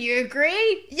 Wouldn't you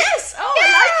agree? Yes! Oh, yeah!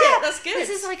 I like it. That's good. This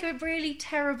is like a really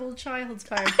terrible child's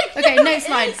poem. Okay, next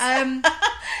line.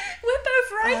 We're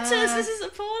both writers. This is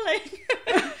appalling.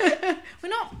 We're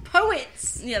not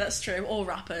poets. Yeah, that's true. Or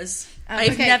rappers.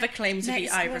 I've never claimed to be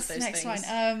either of those next things.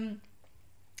 Line.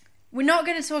 We're not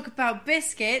going to talk about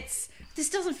biscuits. This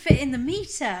doesn't fit in the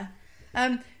meter.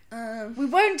 We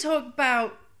won't talk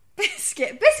about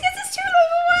biscuits. Biscuits is too long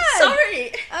a word.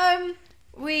 Sorry.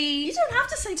 You don't have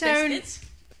to say biscuits.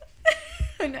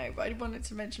 I know, but I wanted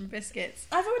to mention biscuits.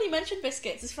 I've already mentioned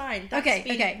biscuits. It's fine. That's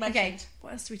Okay. mentioned.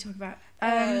 What else do we talk about?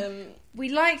 We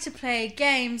like to play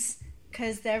games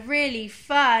because they're really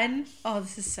fun. Oh,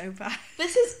 this is so bad. I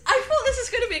thought this was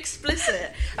going to be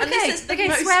explicit. And this is the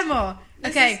most... swear more.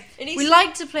 We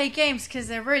like to play games because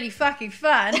they're really fucking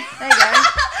fun. There you go.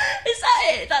 Is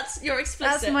that it? That's your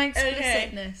explicit. That's my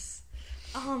explicitness.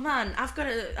 Okay. Oh man, I've got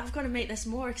to make this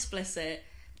more explicit.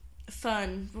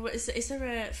 Fun. Is there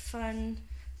a fun?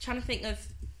 Trying to think of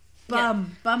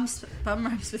bum. Bum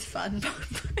rhymes with fun.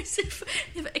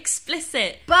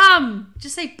 Explicit. Bum.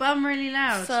 Just say bum really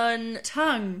loud. Fun.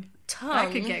 Tongue.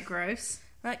 That could get gross.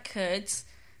 That could.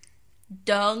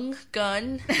 Dung.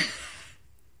 Gun.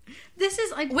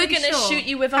 We're gonna shoot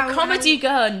you with a comedy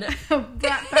gun.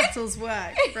 Rap battles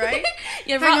work, right?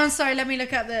 Yeah. Hang on, sorry. Let me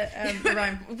look up the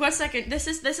rhyme. 1 second. This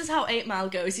is how 8 Mile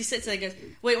goes. He sits there and goes,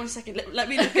 "Wait 1 second. Let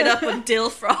me look it up on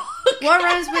Dilfrog." What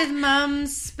rhymes with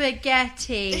mum's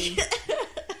spaghetti?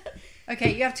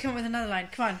 Okay, you have to come up with another line.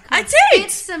 Come on. I did.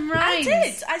 Spit some rhymes.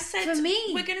 I said for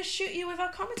me. We're gonna shoot you with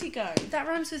our comedy gun. That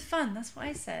rhymes with fun. That's what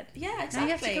I said. Yeah, exactly. Now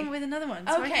you have to come up with another one.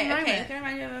 So I can rhyme it. Can I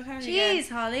rhyme you with our comedy Jeez,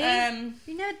 gun? Holly.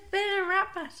 You know, been in a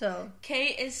rap battle.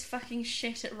 Kate is fucking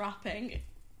shit at rapping.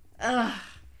 Ugh.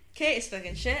 Kate is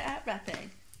fucking shit at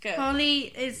rapping. Go.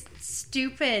 Holly is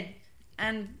stupid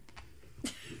and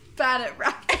bad at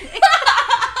rapping.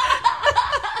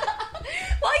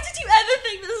 Why did you ever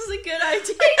think this was a good idea? I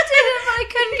didn't, but I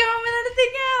couldn't come up with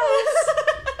anything else.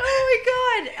 Oh my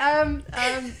god.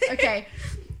 Okay.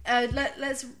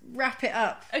 Let's wrap it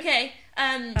up. Okay.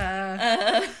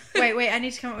 Wait. I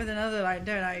need to come up with another line,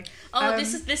 don't I? Oh,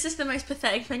 this is the most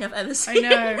pathetic thing I've ever seen. I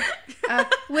know.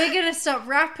 We're gonna stop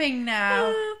rapping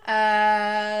now.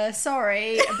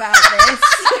 Sorry about this.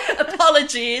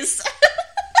 Apologies.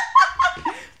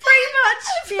 Pretty much.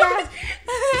 Yeah.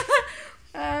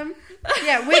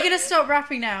 Yeah, we're gonna stop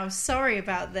rapping now. Sorry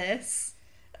about this.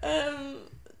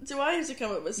 Do I have to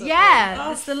come up with something? Yeah,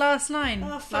 that's the last line.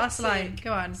 Last line.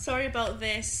 Go on. Sorry about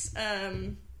this.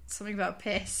 Something about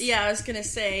piss. Yeah, I was gonna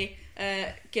say,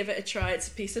 give it a try. It's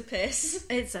a piece of piss.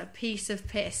 It's a piece of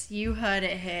piss. You heard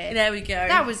it here. There we go.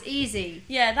 That was easy.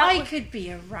 Yeah, I could be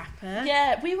a rapper.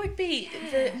 Yeah, we would be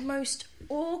the most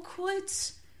awkward.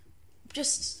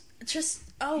 Just.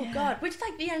 Oh god, we're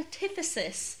like the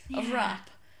antithesis of rap.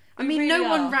 I mean, no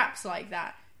one raps like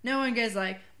that. No one goes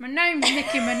like, "My name's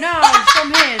Nicki Minaj.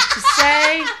 I'm here to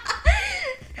say."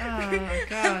 Oh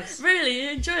god. Really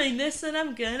enjoying this, and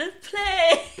I'm gonna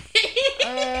play.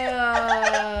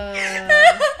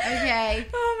 Okay.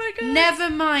 Oh my god.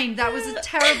 Never mind. That was a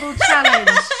terrible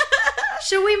challenge.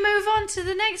 Shall we move on to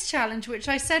the next challenge, which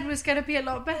I said was going to be a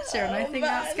lot better, and I think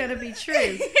that's going to be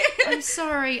true. I'm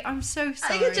sorry. I'm so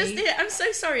sorry. I'm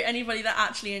so sorry. Anybody that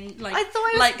actually I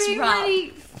thought it likes was being rap.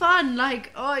 really fun,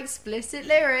 like explicit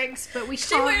lyrics, but we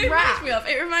can't what it rap.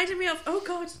 It reminded me of. Oh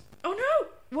god. Oh no.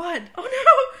 What? Oh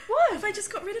no. What? Have I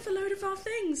just got rid of a load of our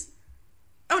things?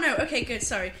 Oh no, okay, good,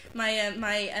 sorry. My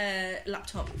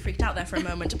laptop freaked out there for a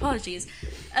moment, apologies.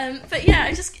 But yeah,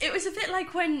 it was a bit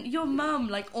like when your mum,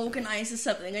 organises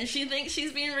something and she thinks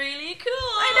she's being really cool.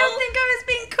 I don't think I was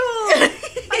being cool.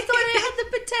 I thought I had the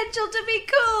potential to be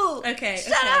cool. Okay.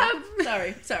 Shut up.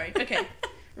 Sorry, okay.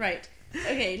 Right.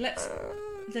 Okay, let's...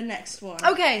 The next one.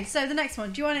 Okay, so the next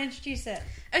one. Do you want to introduce it?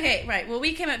 Okay, right, well,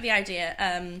 we came up with the idea...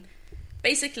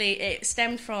 basically, it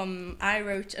stemmed from... I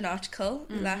wrote an article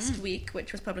last week,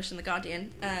 which was published in The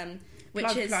Guardian, which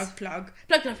plug.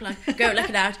 Go look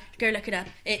it out.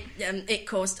 It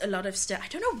caused a lot of stuff. I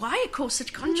don't know why it caused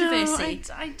such controversy.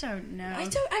 No, I don't know. I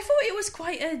thought it was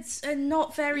quite a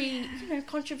not very,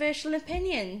 controversial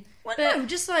opinion. Well, no,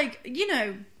 just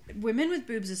women with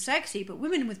boobs are sexy, but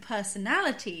women with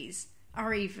personalities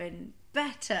are even...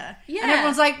 better. Yeah. And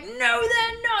everyone's like, no,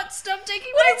 they're not. Stop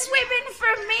taking white women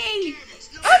from me.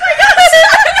 Oh my god!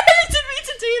 I didn't mean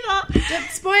to do that.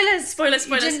 Spoilers. You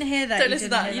didn't hear that. Don't listen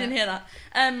to that. You didn't hear that.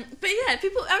 But yeah,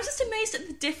 I was just amazed at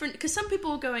the different... Because some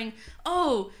people were going,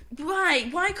 oh,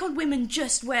 why can't women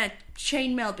just wear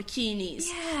chainmail bikinis?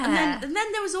 Yeah. And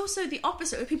then there was also the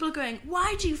opposite, where people are going,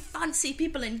 why do you fancy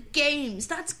people in games?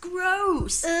 That's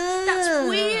gross. That's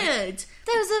weird.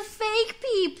 Those are fake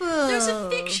people. Those are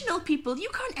fictional people. You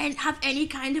can't have any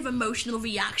kind of emotional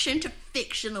reaction to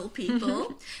fictional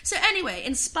people. So anyway,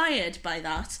 inspired by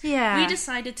that, we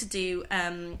decided to do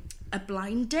a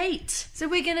blind date. So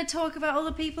we're going to talk about all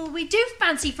the people we do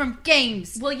fancy from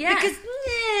games. Well, yeah. Because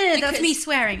that's me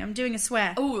swearing. I'm doing a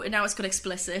swear. Oh, now it's got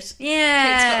explicit.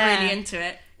 Yeah. It's got really into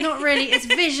it. Not really. It's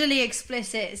visually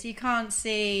explicit, so you can't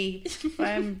see if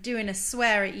I'm doing a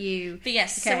swear at you. But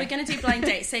yes, so we're going to do blind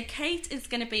date. So Kate is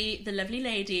going to be the lovely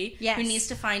lady who needs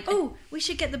to find... Oh, we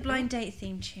should get the blind date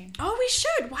theme tune. Oh, we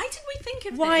should. Why didn't we think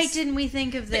of this? Why didn't we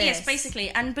think of this? But yes, basically.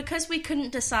 And because we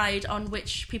couldn't decide on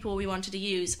which people we wanted to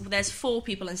use, there's 4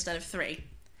 people instead of 3.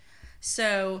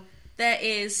 So there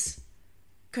is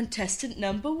contestant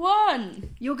number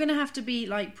 1. You're going to have to be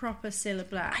like proper Cilla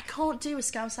Black. I can't do a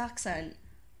Scouse accent.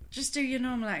 Just do your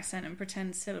normal accent and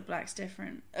pretend Cilla Black's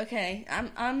different. Okay,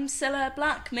 I'm Cilla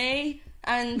Black, me,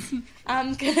 and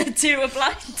I'm gonna do a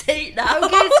blind date now.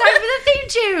 Okay, it's time for the theme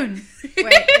tune.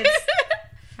 Wait,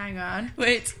 hang on.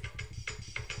 Wait.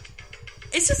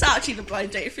 It's just actually the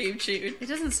blind date theme tune. It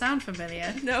doesn't sound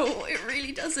familiar. No, it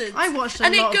really doesn't. I watched a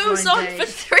lot of And it goes blind on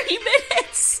dates. for 3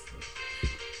 minutes.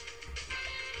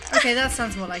 Okay, that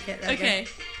sounds more like it. There okay.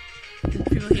 Can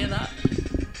people hear that?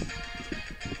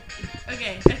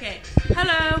 Okay.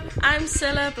 Hello, I'm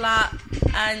Cilla Black,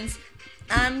 and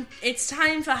it's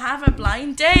time for Have a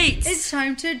Blind Date. It's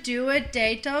time to do a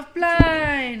date of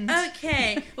blind.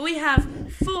 Okay, we have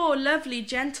 4 lovely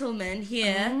gentlemen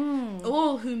here,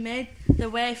 all who made the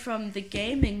way from the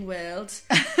gaming world.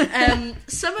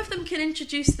 Some of them can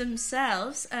introduce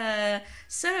themselves.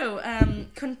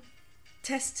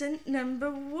 Contestant number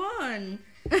 1.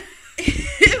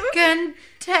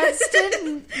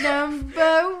 Contestant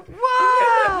number 1.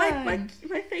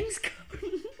 My thing's gone.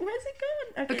 Where's it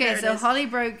gone? Okay, so Holly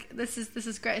broke. This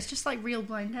is great. It's just like real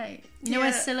blind date. You know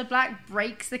when Cilla Black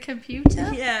breaks the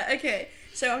computer? Yeah. Okay.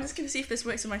 So I'm just gonna see if this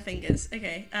works with my fingers.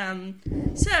 Okay.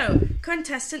 So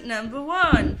contestant number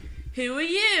 1. Who are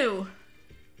you?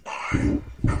 I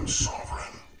am Sovereign.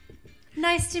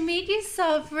 Nice to meet you,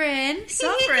 Sovereign.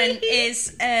 Sovereign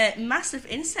is a massive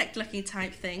insect-looking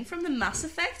type thing from the Mass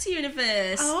Effect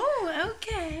universe. Oh,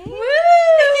 okay.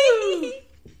 Woo!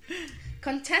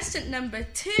 Contestant number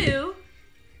 2,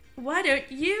 why don't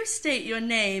you state your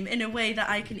name in a way that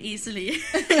I can easily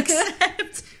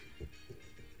accept?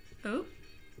 Oh.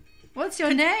 What's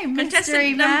your name, Contestant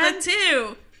mystery man? number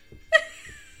 2.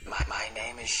 My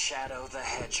name is Shadow the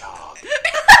Hedgehog.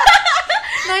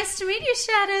 Nice to meet you,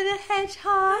 Shadow the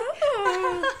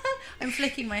Hedgehog. I'm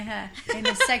flicking my hair in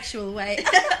a sexual way.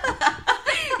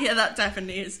 Yeah, that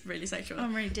definitely is really sexual.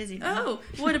 I'm really dizzy now. Oh,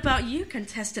 what about you,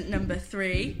 contestant number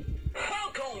 3?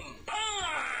 Welcome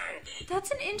back! That's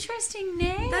an interesting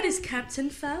name. That is Captain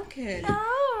Falcon.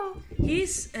 Oh.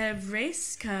 He's a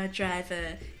race car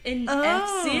driver in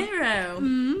F-Zero.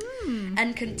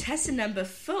 And contestant number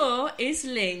 4 is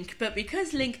Link. But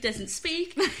because Link doesn't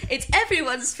speak, it's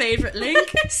everyone's favourite Link,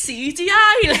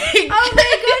 CDI Link. Oh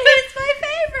my god, he's my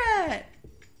favourite.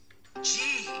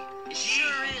 Gee,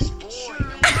 sure is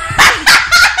boring.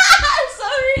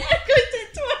 Sorry, I clicked it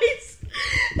twice.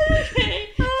 Okay.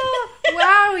 Oh,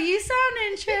 wow, you sound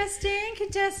interesting,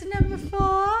 contestant number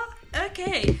 4.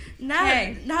 Okay,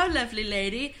 now, lovely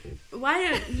lady, why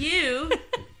don't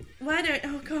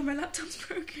oh god, my laptop's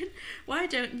broken. Why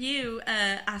don't you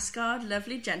ask our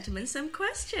lovely gentleman some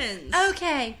questions?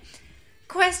 Okay,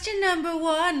 question number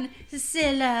 1,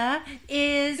 Cilla,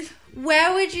 is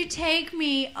where would you take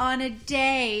me on a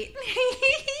date?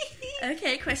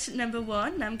 Okay, question number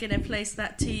 1, I'm gonna place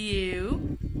that to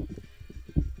you.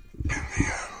 In the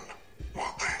end,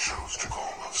 what they chose to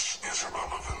call us is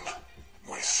irrelevant.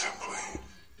 We simply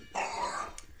are.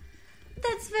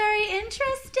 That's very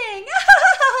interesting.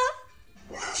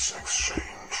 This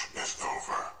exchange is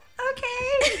over.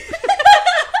 Okay.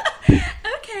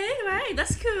 Okay, right,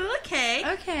 that's cool, okay.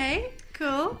 Okay,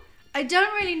 cool. I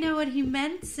don't really know what he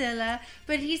meant, Cilla,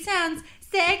 but he sounds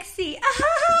sexy.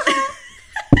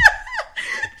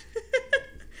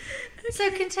 So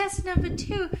contestant number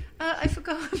 2, I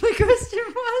forgot what my question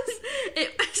was.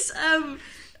 It was,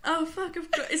 oh fuck,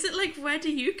 is it like, where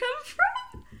do you come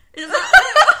from? Is that what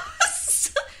it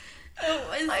was?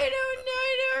 I don't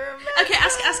remember. Okay,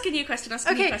 ask a new question,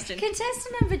 a new question.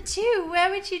 Contestant number 2, where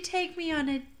would you take me on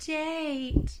a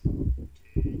date?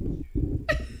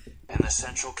 In the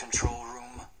central control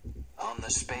room on the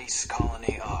Space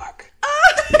Colony Ark.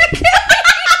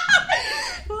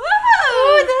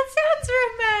 Oh, that sounds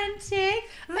romantic.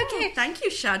 Okay, Thank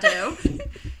you, Shadow.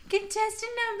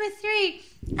 contestant number 3.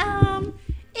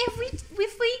 If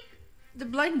we the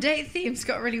blind date theme's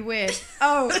got really weird.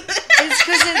 Oh, it's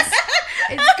because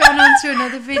it's gone on to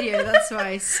another video. That's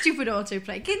why. Stupid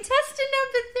autoplay. Contestant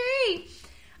number 3.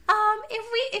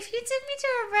 If you took me to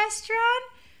a restaurant,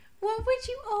 what would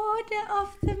you order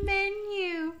off the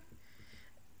menu?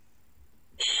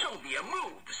 Show me your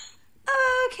moves.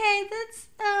 Oh, okay, that's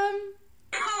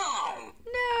Come on.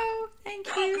 no, thank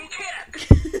you. Copycat.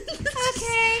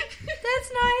 Okay, that's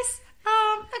nice.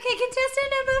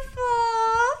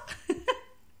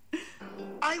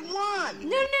 I won!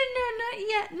 No, not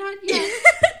yet. No,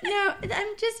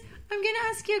 I'm gonna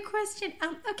ask you a question.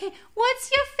 Okay,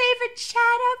 what's your favorite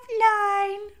shut up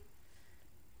line?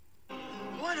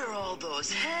 What are all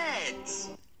those heads?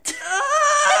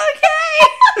 Okay!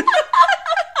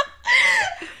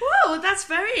 Whoa, that's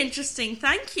very interesting.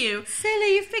 Thank you.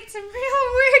 Silly, you picked some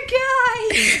real weird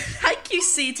guys. Thank you,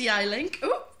 CDI Link.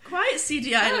 Oh, quiet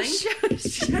CDI Link.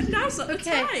 Now's not the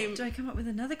time. Do I come up with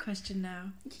another question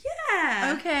now?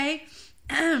 Yeah. Okay.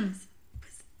 I'm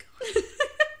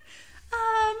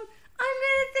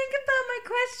gonna think about my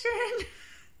question.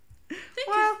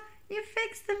 Well, you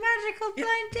fixed the magical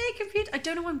blind date computer. I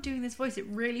don't know why I'm doing this voice. It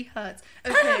really hurts.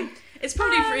 Okay. It's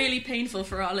probably really painful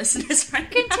for our listeners right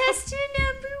now. Contestant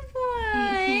number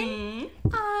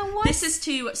one. This is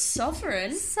to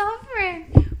Sovereign.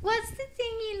 Sovereign. What's the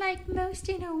thing you like most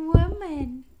in a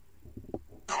woman?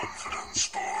 Confidence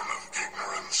born of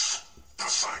ignorance. The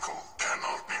cycle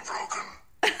cannot be broken.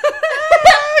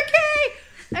 Okay.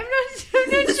 I'm not sure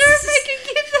if I can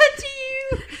give that to you.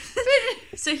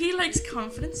 So he likes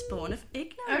confidence born of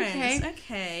ignorance.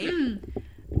 Okay.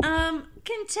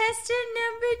 Contestant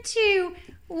number two.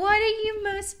 What are you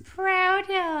most proud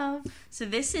of? So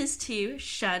this is to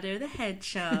Shadow the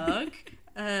Hedgehog.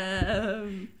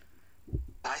 I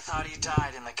thought he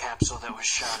died in the capsule that was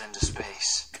shot into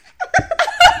space.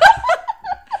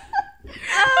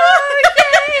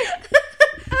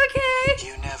 Okay.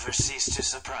 You never cease to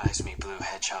surprise me, Blue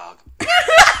Hedgehog.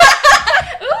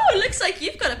 Ooh, looks like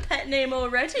you've got a pet name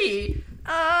already.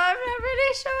 I'm not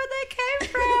really sure where that came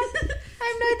from.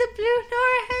 I'm neither blue nor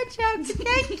a hedgehog.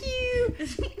 Thank you.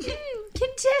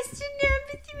 Contestant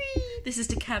number three. This is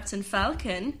to Captain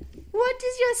Falcon. What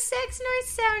does your sex noise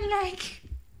sound like?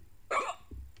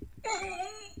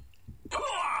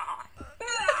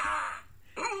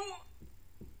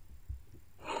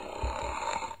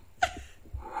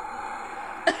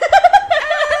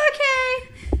 Okay.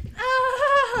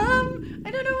 I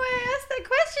don't know why I asked that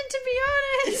question, to be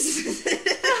honest.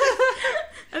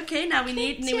 Okay, now we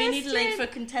need a link for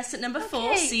contestant number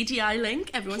 4, CDI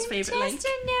Link, everyone's favourite link.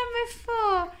 Contestant number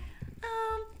 4.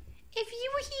 If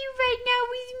you were here right now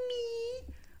with me,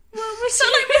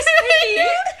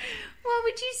 what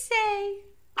would you say?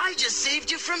 I just saved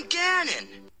you from Ganon!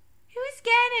 Who's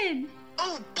Ganon?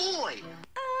 Oh boy!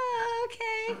 Oh,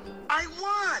 okay. I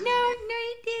won! No,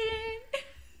 you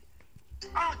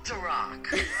didn't. Octorok!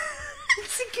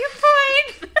 That's a good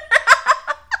point.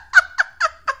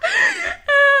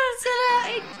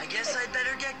 I guess I'd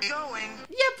better get going.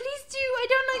 Yeah, please do. I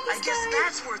don't like this I guess guy.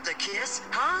 that's worth a kiss,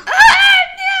 huh?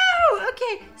 No!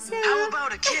 Okay, so... How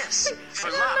about a kiss? For I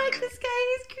luck. don't like this guy.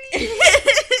 He's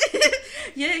creepy.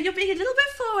 Yeah, you're being a little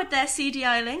bit forward there,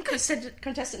 CDI Link.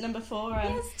 Contestant number 4.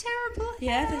 That's terrible.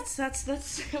 Yeah, that's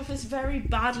this very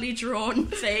badly drawn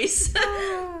face.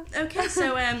 Okay,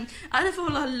 so out of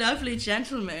all our lovely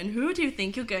gentlemen, who do you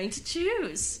think you're going to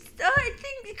choose? Oh, I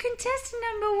think contestant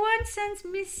number 1 sounds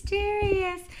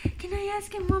mysterious. Can I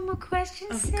ask him one more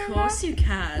question, Of Sarah? course you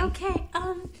can. Okay,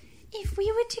 if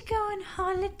we were to go on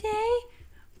holiday,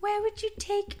 where would you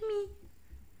take me?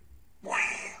 We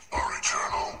are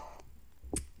eternal.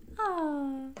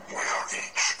 Oh. We are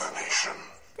each a nation,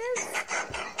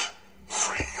 independent,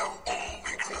 free of all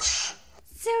weakness.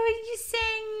 So are you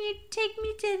saying you'd take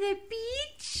me to the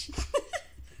beach?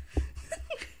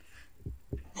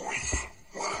 We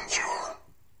will endure.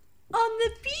 On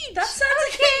the beach? That sounds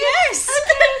like okay. Yes!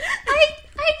 Okay,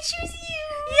 I choose you!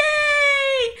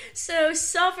 Yay! So,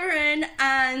 Sovereign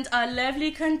and our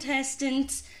lovely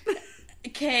contestant,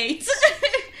 Kate.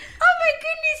 Oh my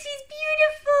goodness, he's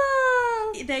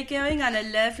beautiful! They're going on a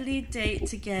lovely date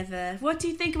together. What do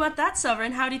you think about that,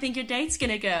 Sovereign? How do you think your date's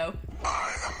gonna go?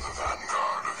 I am the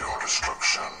vanguard of your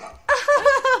destruction.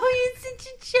 Oh, you're such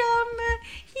a charmer.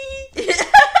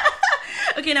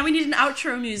 Okay, now we need an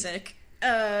outro music.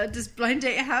 Does Blind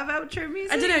Date have outro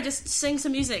music? I don't know, just sing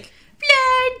some music.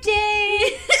 Blind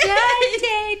Date, Blind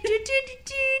Date, do do do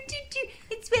do do do.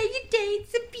 It's where you date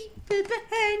some people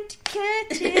behind the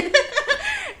curtain.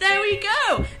 There we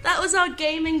go. That was our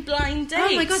gaming blind date.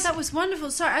 Oh my god, that was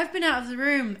wonderful. Sorry, I've been out of the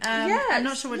room. I'm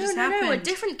not sure what just happened. No, a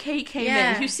different Kate came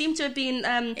in who seemed to have been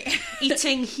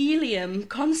eating helium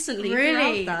constantly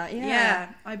Really? throughout that.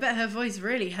 Yeah. I bet her voice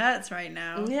really hurts right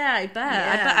now. Yeah, I bet.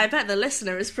 Yeah. I bet the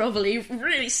listener is probably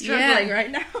really struggling right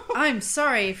now. I'm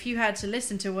sorry if you had to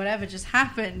listen to whatever just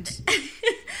happened.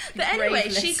 But anyway,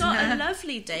 Brave she got a listener.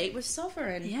 lovely date with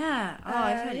Sovereign. Yeah. Oh,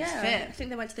 I've heard it's I fit. think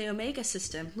they went to the Omega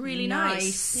system. Really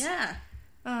Nice. nice. Yeah.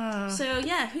 Oh. So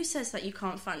yeah, who says that you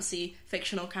can't fancy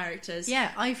fictional characters?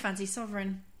 Yeah, I fancy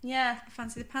Sovereign. Yeah. I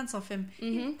fancy the pants off him.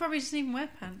 He probably doesn't even wear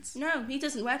pants. No, he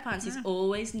doesn't wear pants. He's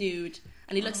always nude.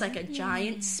 And he looks like a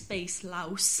giant space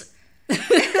louse.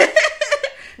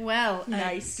 Well,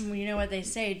 nice. You know what they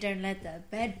say, don't let the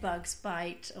bed bugs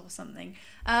bite or something.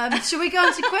 Shall we go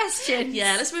on to questions?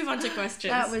 Yeah, let's move on to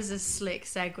questions. That was a slick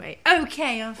segue.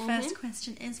 Okay, our first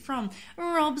question is from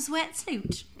Rob's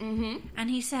Wetsuit. And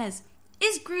he says,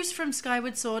 is Bruce from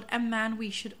Skyward Sword a man we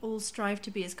should all strive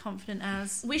to be as confident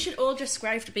as? We should all just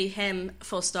strive to be him,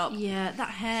 full stop. Yeah, that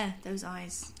hair, those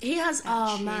eyes. He has,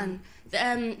 oh chin. man.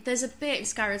 There's a bit in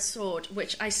Skyward Sword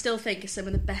which I still think is some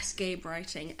of the best game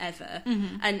writing ever,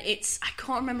 and it's, I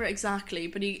can't remember exactly,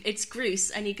 but it's Bruce,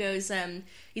 and he goes,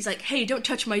 he's like, hey, don't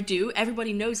touch my do,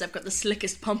 everybody knows I've got the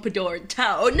slickest pompadour in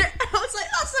town. And I was like,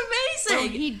 that's amazing. Oh,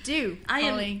 he'd do,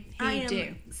 Holly. I He'd am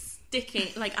do.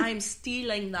 I am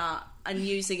stealing that and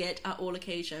using it at all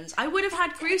occasions. I would have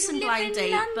had Bruce in Blind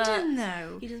Date, London, but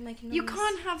though. he doesn't make a noise. You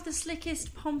can't have the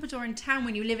slickest pompadour in town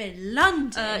when you live in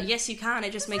London. Yes, you can.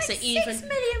 It just makes like it even. 6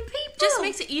 million people. Just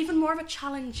makes it even more of a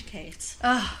challenge, Kate.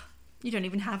 Ugh, you don't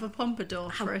even have a pompadour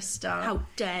for a start. How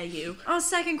dare you? Our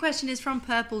second question is from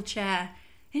Purple Chair,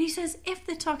 and he says, if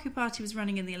the Taku Party was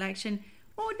running in the election,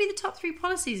 what would be the top 3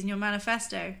 policies in your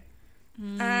manifesto?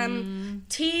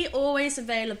 Tea always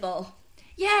available.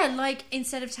 Yeah, like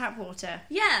instead of tap water.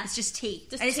 Yeah. It's just tea.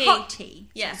 Just and tea. it's hot tea.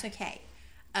 Yeah. So it's okay.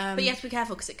 But you have to be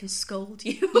careful because it can scald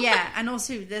you. Yeah, and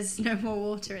also there's no more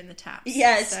water in the taps.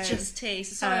 Yeah, it's so, just tea.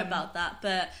 So sorry about that.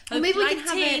 But or maybe we can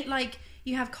have tea. it like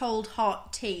you have cold,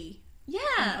 hot tea.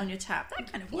 Yeah. On your tap.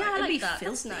 That kind of works. Yeah, I It'd like be that.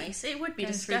 filthy. That's nice. It would be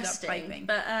Going through that disgusting. piping.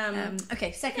 But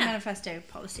okay, second manifesto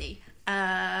policy.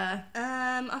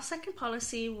 our second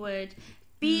policy would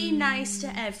be nice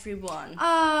to everyone.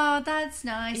 Oh, that's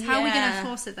nice. How are we going to Yeah.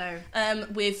 enforce it though?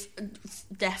 With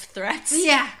death threats.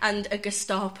 Yeah. And a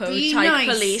Gestapo Be type nice.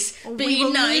 police. Or Be we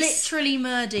will nice. literally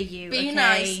murder you. Be okay?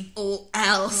 nice or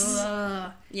else.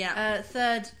 Yeah.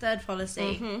 Third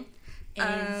policy.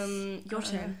 Is, Your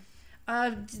turn.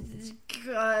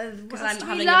 Because Because I'm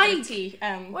having a bit of tea.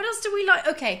 What else do we like?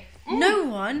 Okay, no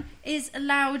one is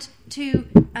allowed to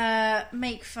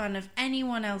make fun of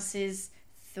anyone else's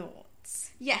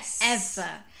thoughts. Yes. Ever.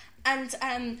 And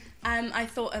I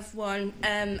thought of one.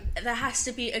 There has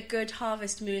to be a good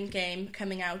Harvest Moon game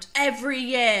coming out every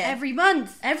year. Every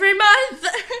month. Every month.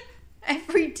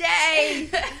 Every day.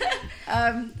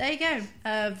 There you go.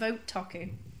 Vote Taku.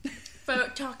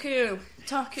 Vote Taku.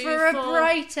 Taku For a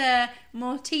brighter,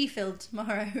 more tea-filled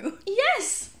tomorrow.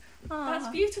 Yes. That's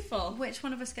beautiful. Which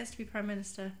one of us gets to be Prime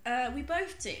Minister? We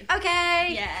both do.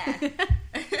 Okay. Yeah.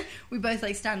 We both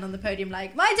like stand on the podium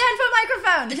like, my turn for a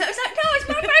microphone. It's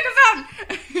my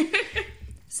microphone.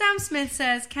 Sam Smith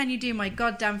says, can you do my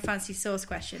goddamn fancy sauce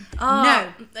question? No.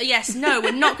 Yes, no,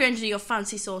 we're not going to do your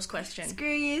fancy sauce question. Screw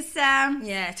you, Sam.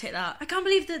 Yeah, take that. I can't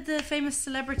believe that the famous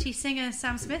celebrity singer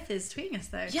Sam Smith is tweeting us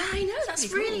though. Yeah, I know, that's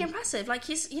pretty really cool. impressive. Like,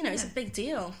 he's, it's a big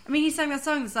deal. I mean, he sang that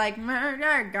song that's like...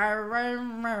 I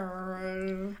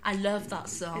love that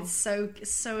song.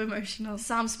 It's so emotional.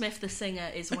 Sam Smith, the singer,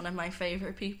 is one of my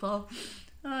favourite people.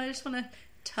 Oh, I just want to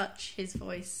touch his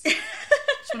voice.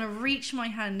 Just want to reach my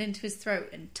hand into his throat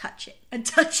and touch it. And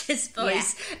touch his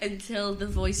voice until the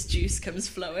voice juice comes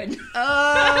flowing.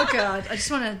 Oh, God. I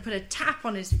just want to put a tap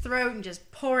on his throat and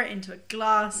just pour it into a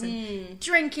glass and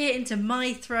drink it into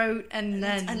my throat and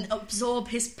then... And absorb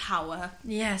his power.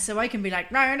 Yeah, so I can be like...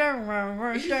 Yeah.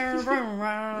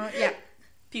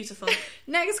 Beautiful.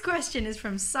 Next question is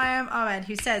from Siam Ahmed,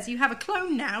 who says, you have a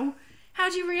clone now. How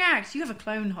do you react? You have a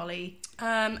clone, Holly.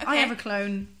 Okay. I have a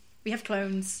clone. We have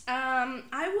clones.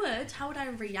 I would. How would I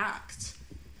react?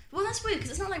 Well, that's weird because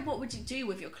it's not like what would you do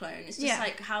with your clone. It's just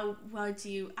like how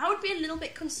do you? I would be a little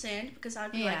bit concerned because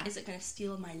I'd be like, is it going to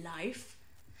steal my life?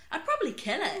 I'd probably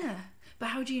kill it. Yeah. But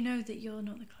how do you know that you're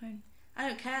not the clone? I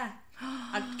don't care.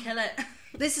 I'd kill it.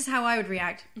 This is how I would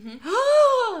react.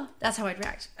 That's how I'd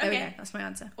react. There we go. That's my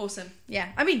answer. Awesome. Yeah.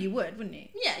 I mean, you would, wouldn't you?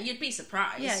 Yeah, you'd be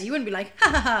surprised. Yeah, you wouldn't be like, ha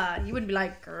ha ha. You wouldn't be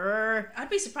like, grrr. I'd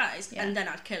be surprised, and then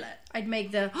I'd kill it. I'd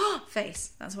make the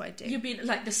face. That's what I'd do. You'd be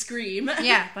like the scream.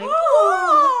 Yeah. Like,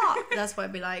 that's what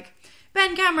I'd be like.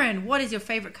 Ben Cameron, what is your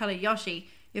favourite colour, Yoshi?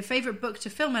 Your favourite book to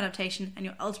film adaptation and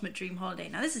your ultimate dream holiday.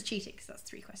 Now this is cheating because that's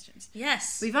 3 questions.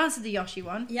 Yes. We've answered the Yoshi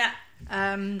one. Yeah.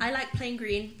 I like plain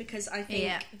green because I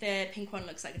think the pink one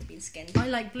looks like it's been skinned. I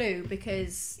like blue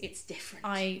because it's different.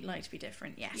 I like to be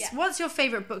different, yes. Yeah. What's your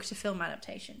favourite book to film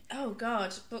adaptation? Oh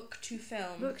God, book to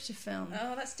film. Book to film.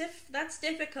 Oh, that's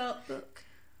difficult. Book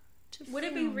to Would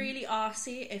film. it be really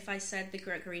arsey if I said the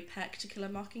Gregory Peck To Kill a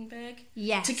Mockingbird?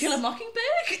 Yes. To Kill a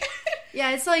Mockingbird?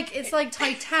 Yeah, it's like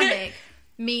Titanic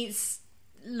meets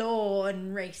law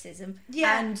and racism.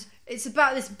 Yeah. And it's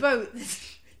about this boat,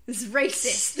 this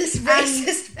racist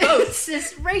boat.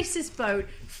 this racist boat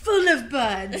full of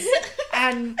birds.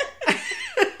 And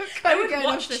I would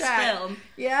watch this film.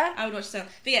 Yeah? I would watch this film.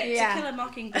 But To Kill a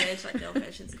Mockingbird, like the old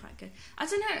version's quite good. I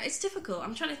don't know, it's difficult.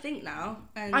 I'm trying to think now.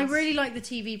 And I really like the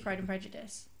TV Pride and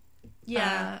Prejudice.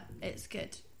 Yeah. It's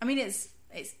good. I mean, it's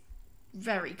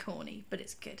very corny, but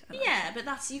it's good. But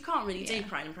you can't really do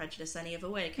Pride and Prejudice any other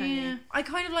way, can you? I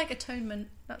kind of like Atonement.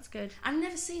 That's good. I've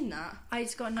never seen that.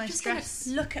 It's got a nice Just dress.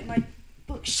 gonna look at my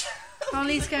bookshelf.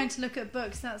 Holly's going to look at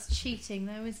books. That's cheating,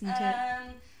 though, isn't it?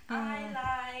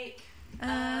 I like.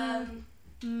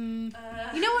 You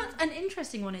know what? An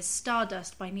interesting one is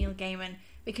Stardust by Neil Gaiman,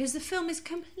 because the film is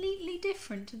completely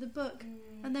different to the book,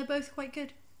 and they're both quite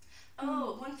good.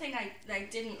 Oh, one thing I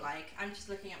didn't like, I'm just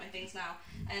looking at my things now,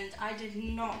 and I did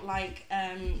not like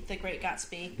The Great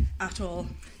Gatsby at all.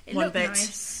 It looked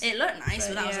nice. It looked nice,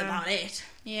 but that was about it.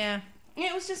 Yeah.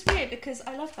 It was just weird because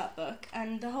I love that book,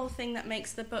 and the whole thing that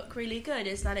makes the book really good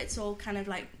is that it's all kind of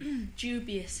like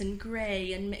dubious and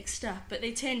grey and mixed up, but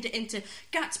they turned it into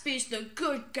Gatsby's the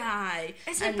good guy.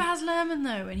 It's like Baz Luhrmann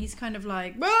though, and he's kind of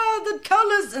like, the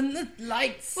colours and the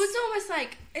lights. Well, it's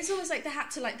almost like they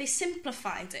had to they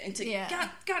simplified it into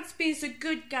Gatsby's a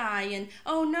good guy, and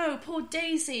oh no, poor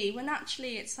Daisy, when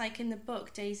actually it's like in the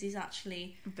book Daisy's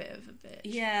actually a bit of a bitch.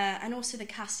 Yeah, and also the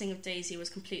casting of Daisy was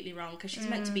completely wrong because she's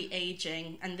meant to be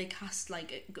aging, and they cast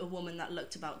like a woman that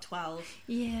looked about 12.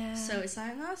 Yeah. So it's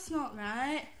like, that's not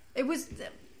right. It was,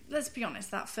 let's be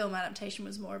honest, that film adaptation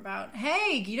was more about,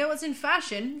 hey, you know what's in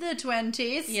fashion? The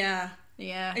 20s. Yeah.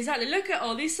 Yeah. Exactly. Look at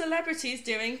all these celebrities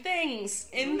doing things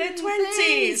in their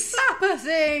 20s. Flapper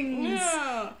things.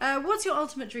 Yeah. What's your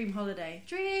ultimate dream holiday?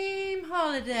 Dream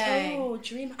holiday. Oh,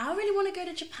 dream. I really want to go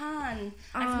to Japan.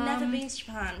 I've never been to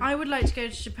Japan. I would like to go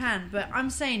to Japan, but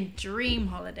I'm saying dream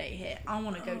holiday here. I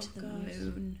want to go to the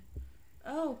moon.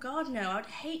 Oh, God, no. I'd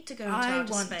hate to go into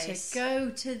outer space. To go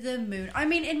to the moon. I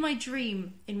mean, in my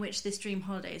dream, in which this dream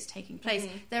holiday is taking place,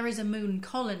 there is a moon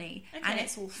colony, and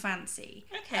it's all fancy.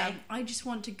 Okay. I just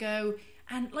want to go,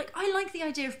 and, I like the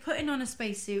idea of putting on a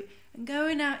spacesuit and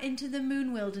going out into the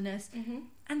moon wilderness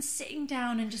and sitting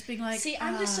down and just being like... See,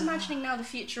 I'm just imagining now the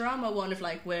Futurama one of,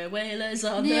 we're whalers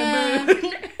on the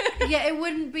moon. Yeah, it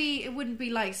wouldn't be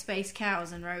like space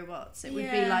cows and robots. It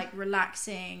would be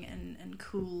relaxing and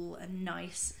cool and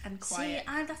nice and quiet.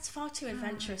 See, that's far too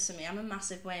adventurous for me. I'm a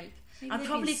massive wimp. I'd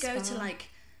probably go to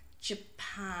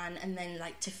Japan and then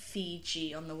to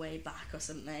Fiji on the way back or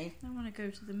something. I want to go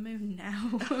to the moon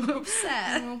now. I'm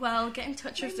upset. Oh, well, get in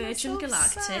touch with Virgin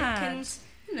Galactic and...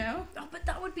 No. Oh, but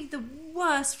that would be the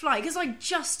worst flight because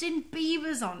Justin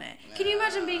Bieber's on it. Can you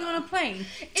imagine being on a plane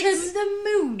to the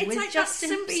moon with like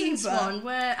Justin that Simpsons Bieber? One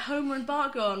where Homer and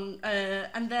Bart go on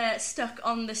and they're stuck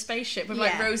on the spaceship with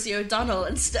Rosie O'Donnell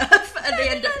and stuff, and they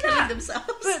end up killing themselves.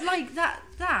 But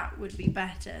that would be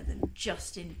better than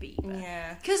Justin Bieber.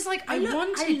 Yeah. Because I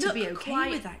wanted to be okay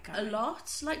with that guy. A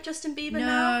lot like Justin Bieber.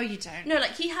 No, you don't. No,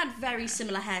 he had very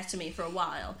similar hair to me for a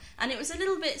while, and it was a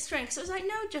little bit strange. So I was like,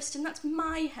 no, Justin, that's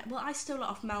my hair. Well, I stole it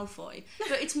off Malfoy,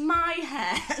 but it's my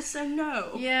hair, so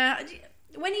no. Yeah,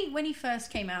 when he first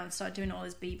came out and started doing all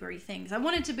his Bieber-y things, I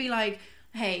wanted to be like,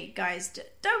 hey guys,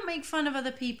 don't make fun of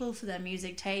other people for their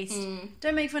music taste.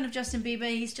 Don't make fun of Justin Bieber.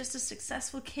 He's just a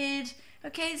successful kid.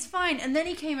 Okay, it's fine. And then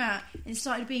he came out and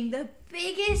started being the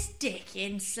biggest dick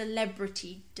in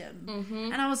celebritydom.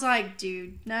 And I was like,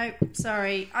 dude, no,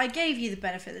 sorry. I gave you the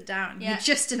benefit of the doubt. Yeah. You're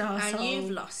just an arsehole. And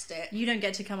you've lost it. You don't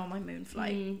get to come on my moon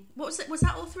flight. What was it? Was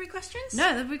that all 3 questions?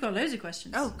 No, we've got loads of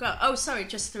questions. Oh, God. Oh, sorry,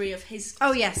 just 3 of his...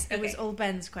 Oh, yes, it was all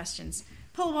Ben's questions.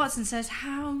 Paul Watson says,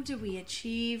 how do we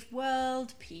achieve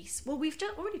world peace? Well, we've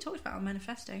already talked about our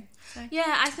manifesto. So.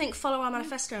 Yeah, I think follow our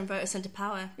manifesto and vote us into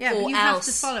power. Yeah, or but you else.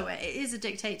 have to follow it. It is a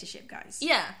dictatorship, guys.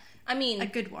 Yeah, I mean... A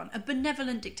good one. A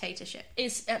benevolent dictatorship.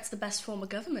 That's the best form of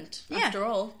government, yeah. after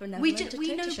all. Benevolent dictatorship.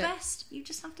 We know best. You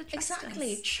just have to trust us.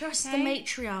 Exactly. Trust the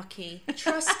matriarchy.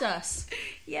 Trust us.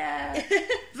 Yeah.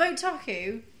 Vote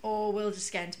Toku, or we'll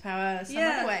just get into power some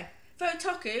other way. Vote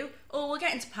Toku, or we'll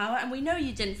get into power, and we know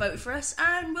you didn't vote for us,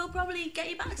 and we'll probably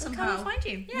get you back somehow. We'll come and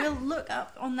find you. Yeah. We'll look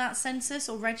up on that census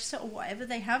or register or whatever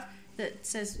they have that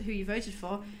says who you voted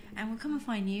for, and we'll come and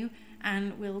find you,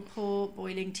 and we'll pour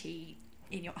boiling tea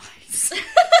in your eyes.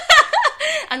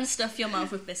 And stuff your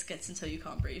mouth with biscuits until you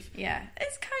can't breathe. Yeah,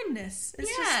 it's kindness.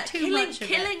 It's just too much of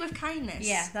killing with kindness.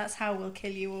 Yeah, that's how we'll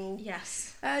kill you all.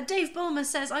 Yes. Dave Bulmer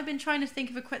says, I've been trying to think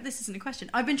of a this isn't a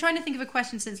question. I've been trying to think of a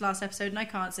question since last episode and I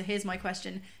can't, so here's my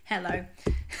question. Hello.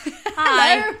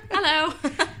 Hi. Hello.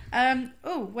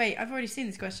 Oh, wait, I've already seen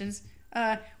these questions.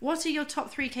 What are your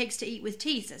top 3 cakes to eat with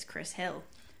tea, says Chris Hill.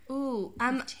 Ooh,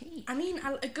 tea. I mean,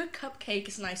 a good cupcake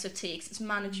is nice with tea because it's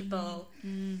manageable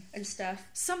and stuff.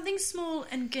 Something small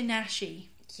and ganache.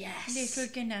 Yes.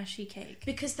 Little ganache cake.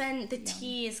 Because then the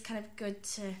tea is kind of good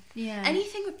to... Yeah.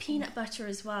 Anything with peanut butter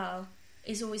as well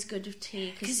is always good with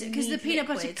tea. Because the peanut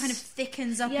butter kind of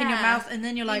thickens up in your Yeah. mouth, and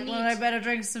then you're like, well, I better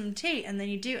drink some tea. And then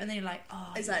you do, and then you're like,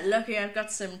 oh. It's like, lucky I've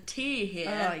got some tea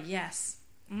here. Oh, yes.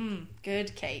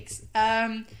 Good cakes.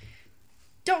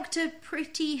 Dr.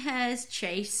 Pretty Hairs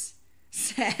Chase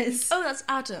says... Oh, that's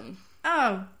Adam.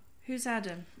 Oh, who's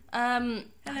Adam? Hello,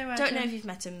 Adam. Don't know if you've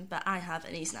met him, but I have,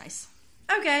 and he's nice.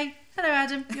 Okay. Hello,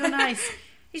 Adam. You're nice.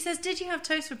 He says, did you have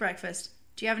toast for breakfast?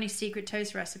 Do you have any secret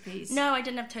toast recipes? No, I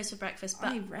didn't have toast for breakfast,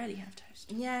 but... I rarely have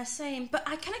toast. Yeah, same. But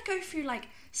I kind of go through, like,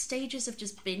 stages of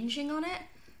just binging on it.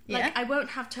 Yeah? Like, I won't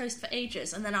have toast for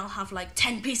ages, and then I'll have, like,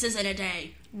 10 pieces in a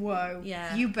day. Whoa.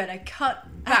 Yeah. You better cut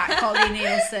back, Holly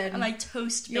Nielsen. And, like,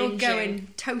 toast binging. You're going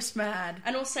toast mad.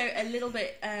 And also a little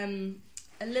bit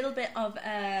of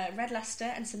Red Leicester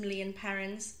and some Lee and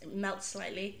Perrins. It melts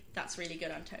slightly. That's really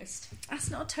good on toast. That's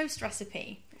not a toast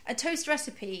recipe. A toast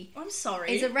recipe I'm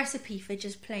sorry. is a recipe for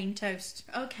just plain toast.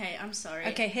 Okay, I'm sorry.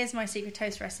 Okay, here's my secret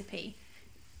toast recipe.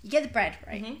 You get the bread,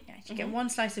 right? Yeah, you get one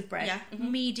slice of bread. Yeah.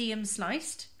 Medium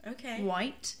sliced. Okay.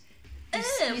 White. White?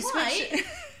 Switch...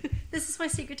 This is my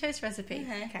secret toast recipe.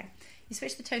 Okay. You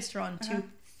switch the toaster on to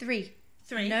 3.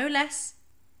 3. No less,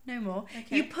 no more.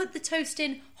 Okay. You put the toast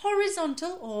in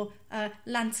horizontal or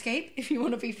landscape, if you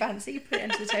want to be fancy. You put it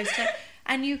into the toaster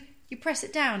and you press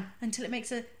it down until it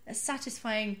makes a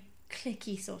satisfying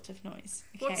clicky sort of noise.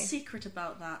 Okay. What's secret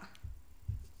about that?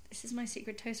 This is my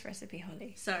secret toast recipe,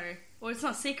 Holly. Sorry. Well, it's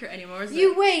not secret anymore, is it?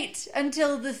 You wait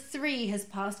until the 3 has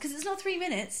passed, because it's not 3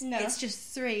 minutes. No. It's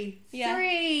just 3. Yeah.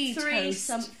 3 toast.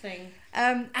 something.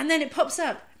 And then it pops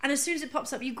up. And as soon as it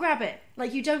pops up, you grab it.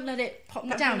 Like, you don't let it pop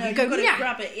down. no, you go, you've gotta "Yeah,"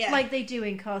 grab it, yeah. like they do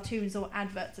in cartoons or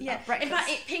adverts about breakfast. In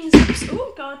fact, it pings up.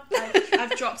 Oh God,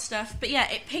 I've dropped stuff. But yeah,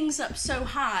 it pings up so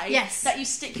high. Yes. That you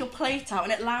stick your plate out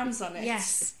and it lands on it.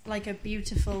 Yes, like a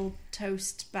beautiful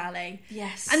toast ballet.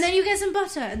 Yes. And then you get some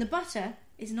butter, and the butter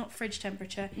is not fridge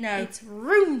temperature. No. It's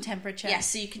room temperature. Yes,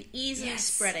 so you can easily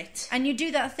spread it. And you do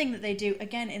that thing that they do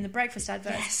again in the breakfast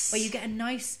adverts, Yes. where you get a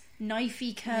nice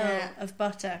knifey curl of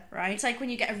butter, right? It's like when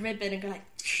you get a ribbon and go like,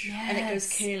 and it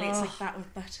goes curly. It's like that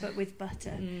with butter. But with butter.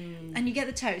 And you get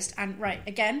the toast, and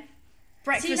again,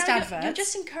 breakfast See, now adverts. you're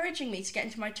just encouraging me to get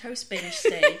into my toast binge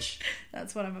stage.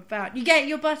 That's what I'm about. You get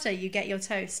your butter, you get your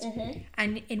toast.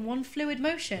 And in one fluid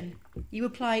motion, you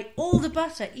apply all the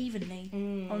butter evenly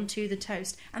onto the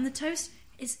toast. And the toast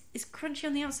is crunchy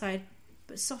on the outside,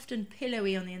 but soft and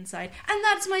pillowy on the inside. And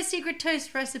that's my secret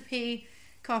toast recipe.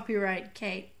 Copyright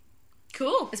Kate.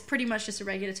 Cool. It's pretty much just a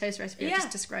regular toast recipe. I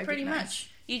just described pretty it much.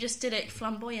 You just did it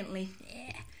flamboyantly.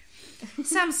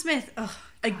 Sam Smith. Oh,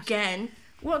 Again.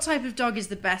 what type of dog is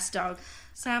the best dog?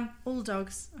 Sam, all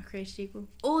dogs are created equal.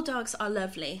 All dogs are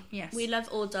lovely. Yes. We love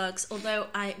all dogs, although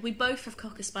we both have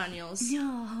Cocker Spaniels.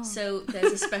 Yeah. So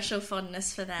there's a special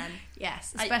fondness for them.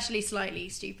 Yes, especially slightly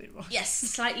stupid ones. Yes,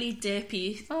 slightly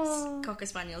derpy Oh. Cocker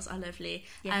Spaniels are lovely.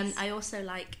 Yes. I also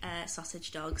like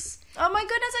sausage dogs. Oh my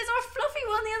goodness, I saw a fluffy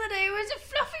one the other day. It was a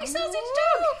fluffy sausage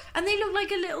dog. And they look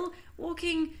like a little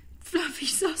walking fluffy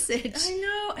sausage. I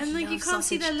know. And like I you love can't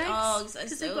see their sausage legs. dogs. They're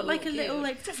Because so they've got like a little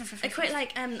cute. I quite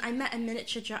like, I met a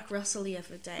miniature Jack Russell the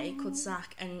other day called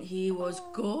Zach, and he was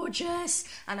gorgeous,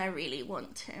 and I really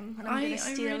want him, and I'm going I to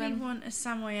steal really him. want a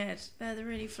Samoyed. They're the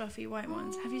really fluffy white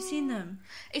ones. Have you seen them?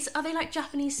 Are they like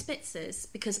Japanese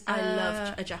Spitzes? Because I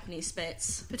loved a Japanese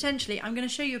Spitz. Potentially. I'm going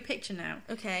to show you a picture now.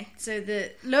 Okay. So look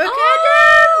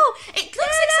Oh! at them! It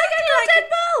looks exactly like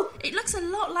it looks a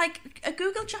lot like a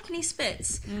Google Japanese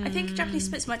Spitz. I think Japanese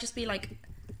Spitz might just be like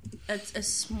a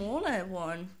smaller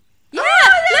one. Yeah,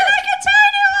 they're like a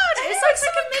tiny one. It's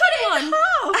like a mini one.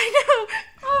 I know.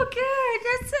 Oh,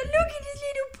 good. Look at his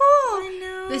little paw. I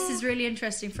know. This is really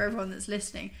interesting for everyone that's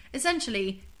listening.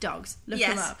 Essentially, dogs. Look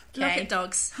them up. Look Okay? at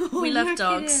dogs. Oh, We love look at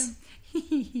dogs.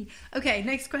 him. Okay,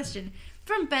 next question.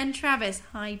 From Ben Travis.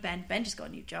 Hi, Ben. Ben just got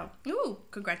a new job. Ooh,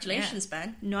 congratulations, Yeah.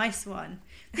 Ben. Nice one.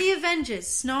 The Avengers.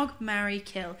 Snog, marry,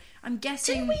 kill. I'm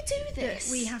guessing Did we do this?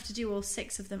 that we have to do all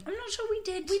 6 of them. I'm not sure we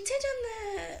did. We did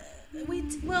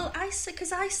I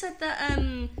said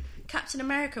that Captain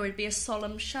America would be a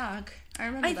solemn shag. I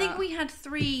remember I think that. we had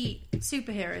 3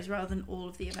 superheroes rather than all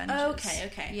of the Avengers. Oh,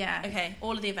 okay. Yeah. Okay,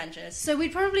 all of the Avengers. So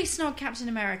we'd probably snog Captain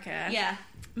America. Yeah.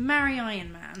 Marry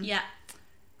Iron Man. Yeah.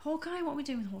 Hawkeye? What are we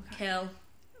doing with Hawkeye? Kill.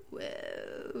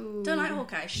 Whoa. Don't like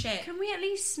Hawkeye. Shit. Can we at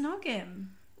least snog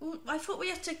him? I thought we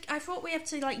have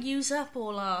to like use up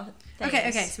all our things.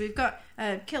 Okay. So we've got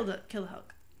kill the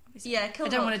Hulk. Obviously. Yeah, kill I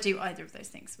don't Hulk. want to do either of those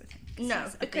things with him. No,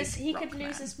 he's a because big he rock could lose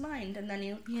man. his mind and then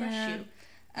he'll crush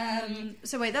you.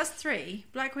 So wait, that's 3.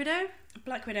 Black Widow.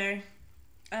 Black Widow.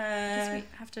 Guess we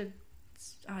have to.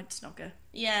 Snogger.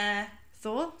 Yeah.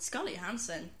 Thor. Scarlett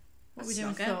Johansson. What are we doing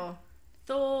with Thor?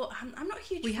 Thor. I'm not a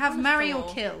huge. We fan have of marry Thor.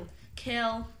 or kill.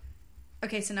 Kill.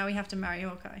 Okay, so now we have to marry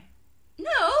Hawkeye.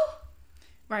 No.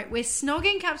 Right, we're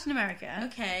snogging Captain America.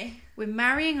 Okay. We're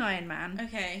marrying Iron Man.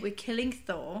 Okay. We're killing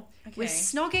Thor. Okay. We're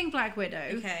snogging Black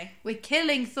Widow. Okay. We're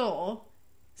killing Thor.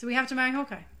 So we have to marry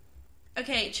Hawkeye.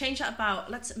 Okay, change that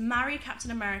about. Let's marry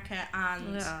Captain America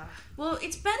and... Ugh. Well,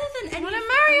 it's better than any... I want to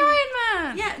marry Iron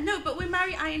Man! Yeah, no, but we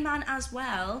marry Iron Man as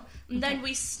well. And then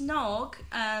we snog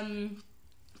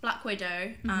Black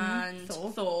Widow and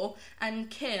Thor and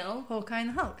kill... Hawkeye and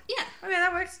the Hulk. Yeah. Okay,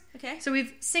 that works. Okay. So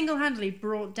we've single-handedly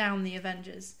brought down the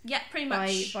Avengers. Yeah, pretty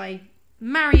much. By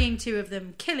marrying 2 of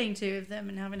them, killing 2 of them,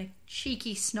 and having a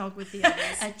cheeky snog with the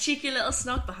others. A cheeky little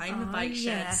snog behind the bike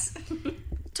yeah. sheds.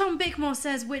 Tom Bickmore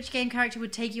says, which game character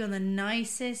would take you on the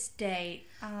nicest date?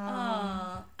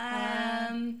 I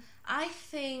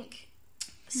think...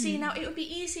 See, now it would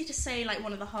be easy to say like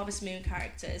one of the Harvest Moon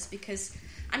characters because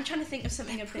I'm trying to think of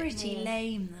something a bit Pretty more...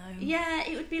 lame, though. Yeah,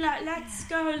 it would be like, let's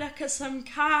go look at some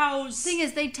cows. The thing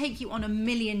is, they'd take you on a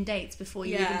million dates before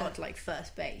you Yeah. even got to like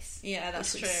first base. Yeah,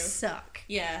 that's which true. would suck.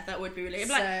 Yeah, that would be really...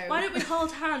 So- Like, why don't we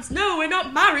hold hands? No, we're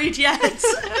not married yet.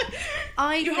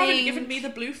 You haven't given me the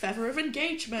blue feather of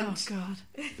engagement. Oh god!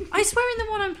 I swear, in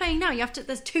the one I'm playing now, you have to.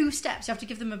 There's 2 steps. You have to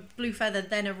give them a blue feather,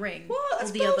 then a ring. What?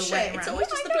 That's or the bullshit. other way around. It's always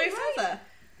just the blue feather.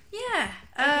 Yeah.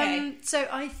 Okay. So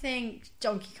I think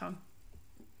Donkey Kong.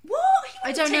 What?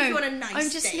 I don't take know. You on a nice I'm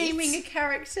just date. naming a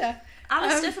character.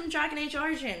 Alistair from Dragon Age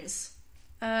Origins.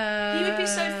 He would be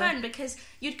so fun because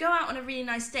you'd go out on a really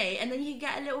nice date and then you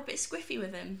get a little bit squiffy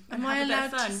with him. And Am I have a bit allowed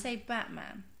of fun. to say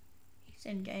Batman? He's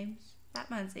in games.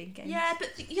 Batman's in games. Yeah, but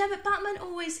Batman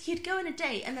he'd go on a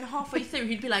date and then halfway through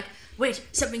he'd be like, wait,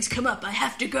 something's come up, I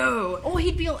have to go. Or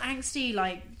he'd be all angsty,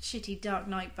 like shitty Dark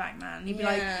Knight Batman. He'd be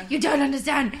Yeah. like, "You don't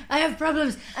understand. I have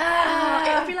problems."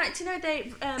 It would be like, do you know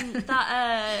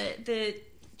the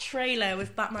trailer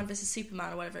with Batman vs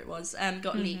Superman or whatever it was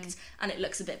got leaked and it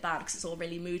looks a bit bad because it's all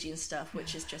really moody and stuff,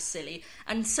 which is just silly.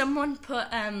 And someone put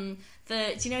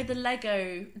do you know the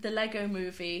Lego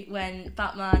movie when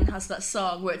Batman has that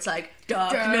song where it's like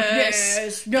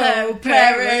darkness, no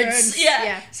parents.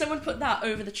 Yeah, someone put that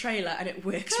over the trailer and it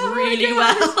works really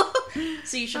well.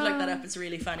 So you should look that up. It's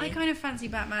really funny. I kind of fancy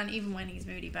Batman, even when he's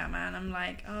moody Batman. I'm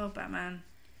like, oh, Batman,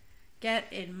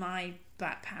 get in my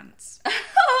bat pants.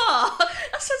 Oh,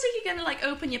 that sounds like you're gonna like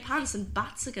open your pants and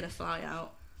bats are gonna fly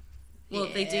out. Well,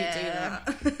 they do that.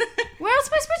 Where else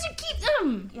am I supposed to keep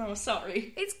them? Oh,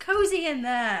 sorry. It's cozy in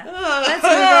there.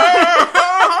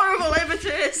 Horrible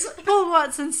images. Paul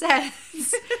Watson says,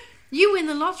 you win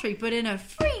the lottery, but in a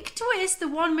freak twist, the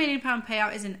 £1 million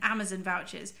payout is in Amazon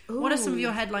vouchers. What are some of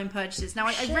your headline purchases? Now,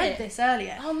 I read this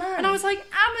earlier. Oh, man. And I was like,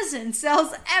 Amazon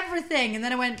sells everything. And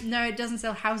then I went, no, it doesn't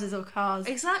sell houses or cars.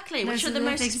 Exactly, Those which are the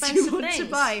most things expensive you want things to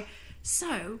buy.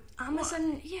 So,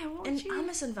 Amazon, what an would you...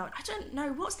 Amazon voucher. I don't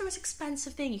know. What's the most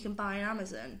expensive thing you can buy on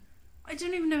Amazon? I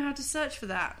don't even know how to search for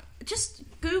that. Just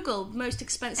Google most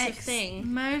expensive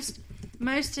thing. Most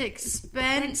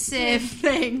expensive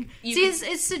thing. You See,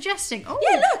 can- it's suggesting. Oh,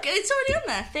 Yeah, look, it's already on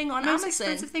there. Thing on most Amazon.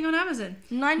 expensive thing on Amazon.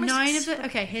 Nine of it.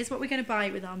 Okay, here's what we're going to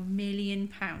buy with our £1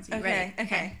 million. Are you ready?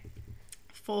 Okay.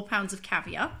 £4 of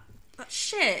caviar. That's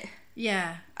shit.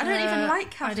 Yeah. I don't even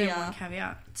like I don't caviar. want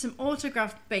caviar. Some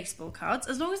autographed baseball cards.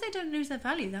 As long as they don't lose their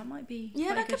value, that might be Yeah,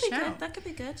 quite that a could good be shout. good. That could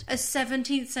be good. A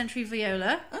 17th century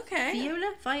viola. Okay.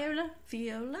 Viola?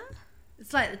 Viola?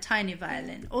 It's like the tiny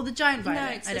violin. Or the giant violin.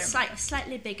 No, it's I don't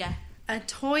slightly bigger. A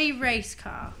toy race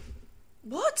car.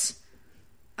 What?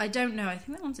 I don't know. I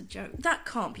think that one's a joke. That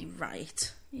can't be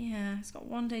right. Yeah, it's got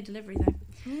 1 day delivery though.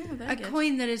 Yeah, very A good.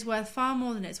 coin that is worth far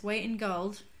more than its weight in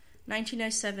gold.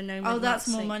 1907, no. Oh, that's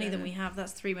more money than we have.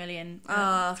 That's 3 million.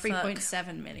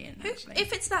 3.7 million. Actually.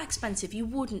 If it's that expensive, you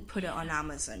wouldn't put it on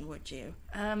Amazon, would you?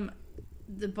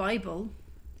 The Bible,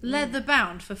 leather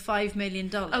bound for $5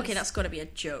 million. Okay, that's got to be a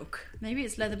joke. Maybe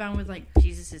it's leather bound with like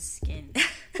Jesus' skin.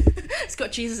 It's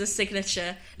got Jesus'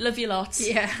 signature. Love you lots.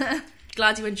 Yeah.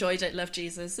 Glad you enjoyed it. Love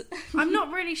Jesus. I'm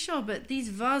not really sure, but these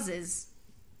vases.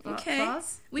 Okay.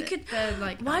 Vase? We could. They're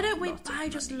like. Why don't we a lot of buy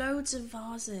just money. loads of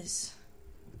vases?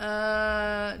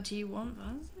 Do you want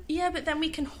vases? Yeah, but then we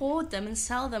can hoard them and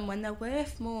sell them when they're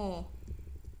worth more.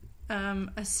 A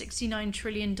 $69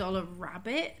 trillion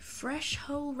rabbit. Fresh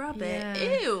whole rabbit.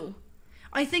 Yeah. Ew.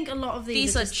 I think a lot of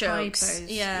these are are just jokes.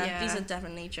 typos. Yeah, these are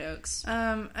definitely jokes.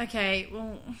 Okay,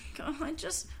 well, God,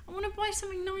 I want to buy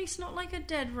something nice, not like a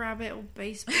dead rabbit or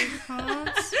baseball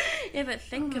cards. Yeah, but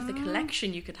think of the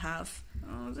collection you could have.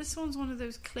 Oh, this one's one of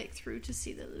those click through to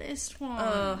see the list ones.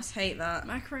 Oh, I hate that.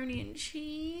 Macaroni and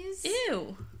cheese.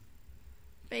 Ew.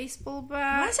 Baseball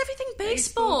bat. Why is everything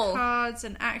baseball? Cards,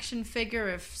 an action figure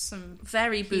of some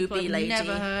Very people booby I've lady.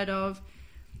 never heard of.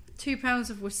 2 pounds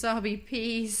of wasabi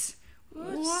peas.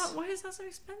 What? Why is that so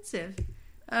expensive?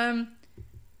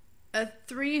 A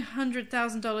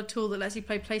 $300,000 tool that lets you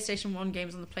play PlayStation 1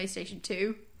 games on the PlayStation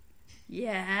 2.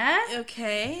 Yeah.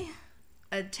 Okay.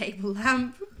 A table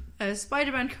lamp. A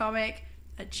Spider-Man comic.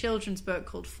 A children's book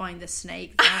called Find the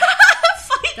Snake.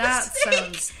 That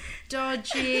sounds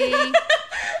dodgy.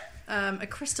 A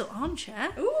crystal armchair.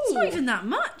 Ooh. It's not even that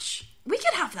much. We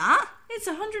could have that. It's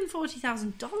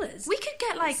 $140,000. We could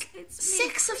get like It's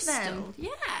 6 of crystal. them.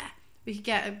 Yeah. We could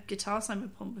get a guitar signed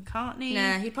with Paul McCartney.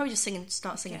 Nah, he'd probably just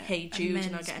start singing Hey Jude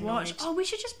and I'll get annoyed. watch. Oh, we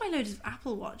should just buy loads of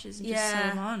Apple Watches and just Yeah, sell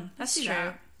them on. that's Let's do true.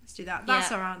 that. Let's do that. That's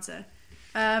Yeah. our answer.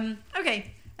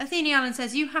 Okay. Athena Allen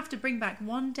says you have to bring back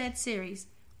one dead series,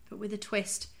 but with a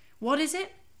twist. What is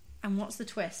it? And what's the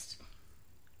twist?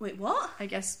 Wait, what? I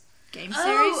guess game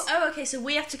series. Oh, okay, so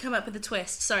we have to come up with a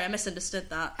twist. Sorry, I misunderstood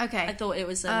that. Okay. I thought it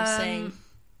was saying...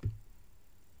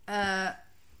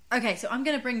 Okay, so I'm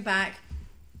going to bring back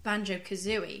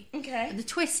Banjo-Kazooie. Okay. And the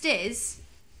twist is,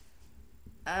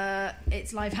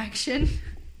 it's live action.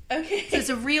 Okay. So it's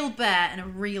a real bear and a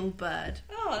real bird.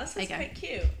 Oh, that sounds Okay. quite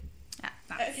cute. Yeah,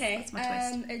 Okay, that's my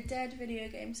twist. a dead video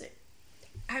game. So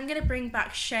I'm going to bring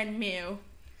back Shenmue.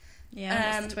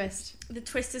 Yeah, what's the twist? The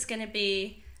twist is going to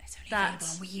be It's only that...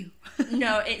 available on Wii U.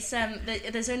 No, it's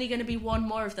there's only going to be one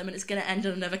more of them and it's going to end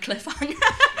on another cliffhanger.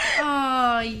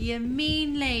 Oh, you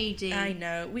mean lady. I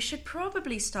know. We should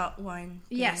probably start winding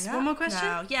Yes, up one more question?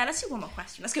 now. Yeah, let's do one more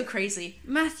question. Let's go crazy.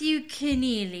 Matthew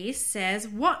Keneally says,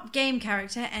 what game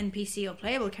character, NPC or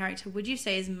playable character would you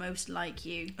say is most like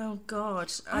you? Oh,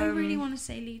 God. I really want to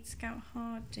say Lead Scout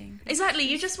Harding. Exactly,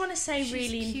 you just want to say She's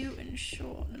really... cute and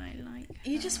short and I like her.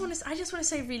 I just want to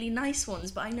say really nice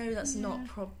ones, but I know that's not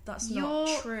You're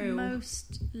not true.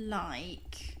 most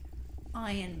like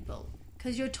Iron Bull.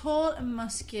 Because you're tall and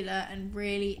muscular and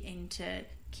really into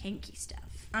kinky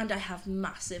stuff. And I have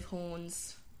massive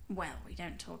horns. Well, we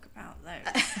don't talk about those.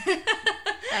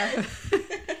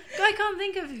 I can't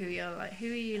think of who you're like. Who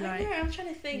are you like? I know, I'm trying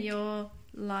to think. You're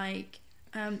like...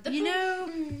 hang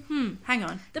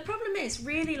on. The problem is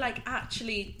really like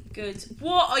actually good.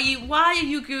 Why are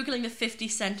you Googling the 50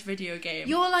 Cent video game?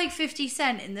 You're like 50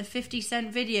 Cent in the 50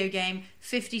 Cent video game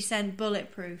 50 Cent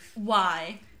Bulletproof.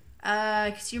 Why?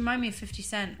 Because you remind me of 50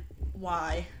 Cent.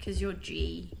 Why? Because you're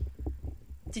G.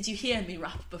 Did you hear me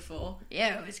rap before?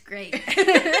 Yeah, it was great.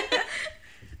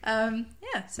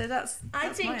 Yeah, so that's I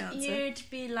my think answer. you'd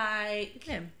be like...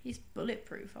 Him. He's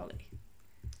bulletproof, Ollie.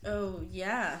 Oh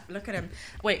yeah, look at him.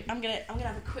 Wait, I'm gonna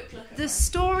have a quick look at The him.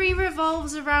 story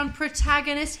revolves around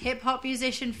protagonist hip-hop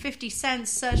musician 50 Cent's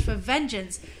search for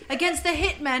vengeance against the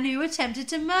hitmen who attempted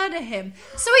to murder him.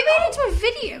 So he made it into a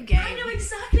video game. I know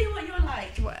exactly what you're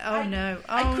like.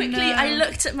 I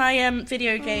looked at my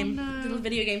video game, no. little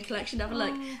video game collection to have a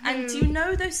look. And do you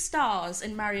know those stars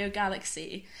in Mario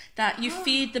Galaxy that you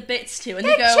feed the bits to, and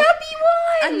They're they go, chubby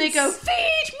ones! and they go,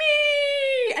 feed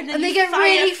me, and then And they you get fire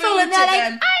really food full and to they're like,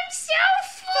 them. I'm so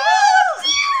full!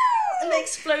 And they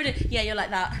exploded. Yeah, you're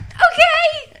like that.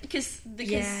 Okay! Because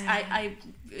Yeah.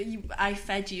 I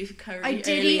fed you curry. I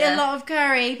did earlier. eat a lot of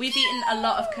curry. We've eaten a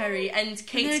lot of curry, and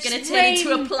Kate's And going it's to turn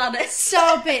into a rain planet.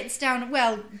 Star bits down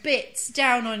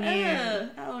on you.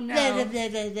 Oh no. Blah, blah, blah,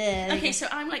 blah, blah. Okay, so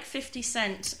I'm like 50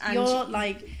 Cent, and You're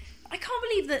like, I can't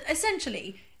believe that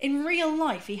essentially in real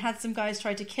life he had some guys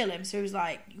try to kill him, so he was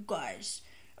like, you guys,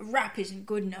 rap isn't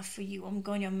good enough for you, I'm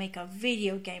going to make a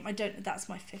video game. That's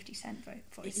my 50 Cent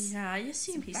voice. yeah, I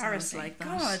assume he sounds Embarrassing. like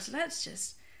that. God, let's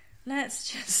just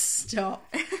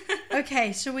stop.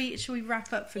 Okay, shall we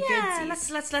wrap up for Yeah,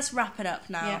 goodsies? let's wrap it up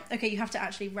now. Yeah. Okay, you have to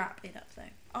actually wrap it up though.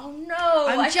 Oh no,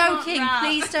 I'm I can't joking. rap.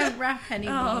 Please don't rap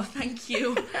anymore. Oh, thank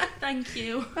you, thank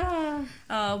you.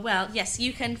 Ah. Well, yes,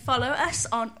 you can follow us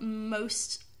on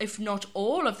most, if not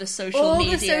all, of the social All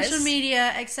medias. the social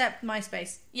media except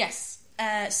MySpace. Yes.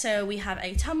 So we have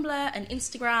a Tumblr, an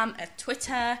Instagram, a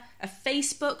Twitter, a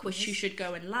Facebook, which you should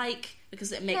go and like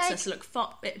because it makes us look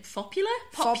popular.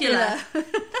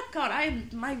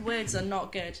 God, my words are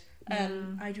not good.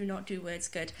 I do not do words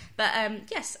good. But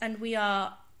yes, and we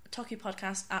are Toku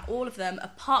Podcast at all of them,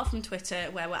 apart from Twitter,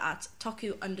 where we're at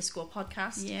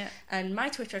Toku_podcast. Yeah. And my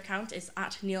Twitter account is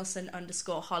at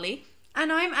Nielsen_Holly. And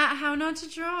I'm at How Not to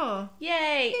Draw.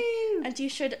 Yay! Woo. And you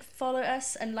should follow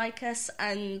us and like us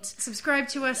and subscribe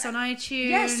to us on iTunes.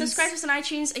 Yes, subscribe to us on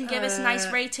iTunes and give us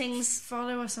nice ratings.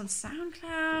 Follow us on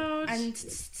SoundCloud. And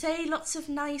say lots of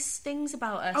nice things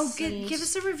about us. Oh, give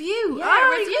us a review. Yeah,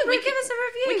 review. Give us a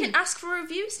review. We can ask for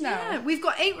reviews now. Yeah, we've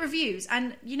got 8 reviews.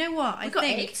 And you know what? We've got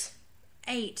 8.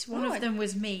 8. One of them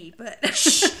was me, but...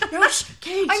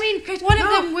 Kate. I mean, one of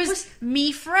them was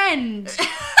me friend.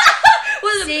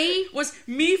 See? Was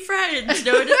me friend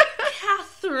known as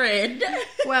Catherine.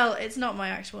 Well, it's not my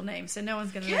actual name, so no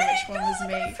one's going to know which one was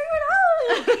me.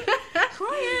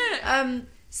 Quiet.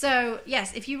 So,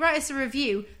 yes, if you write us a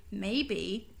review,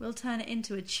 maybe we'll turn it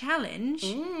into a challenge.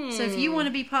 So if you want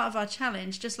to be part of our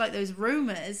challenge, just like those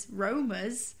Romers,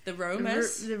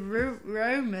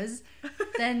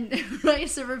 then write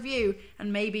us a review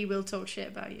and maybe we'll talk shit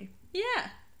about you. Yeah.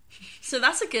 So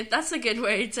that's a good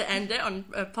way to end it on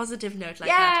a positive note like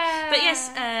that. But yes,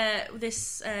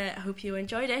 I hope you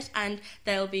enjoyed it, and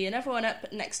there'll be another one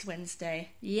up next Wednesday.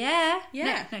 Yeah.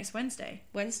 Next Wednesday.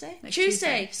 Next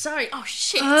Tuesday. Sorry. Oh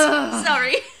shit.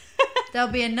 Sorry. There'll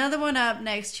be another one up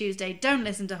next Tuesday. Don't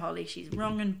listen to Holly. She's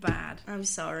wrong and bad. I'm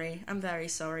sorry. I'm very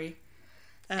sorry.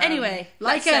 Anyway,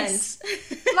 like us.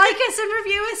 Like us and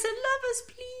review us and love us,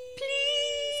 please.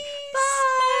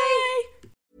 Bye.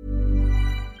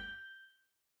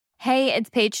 Hey, it's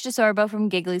Paige DeSorbo from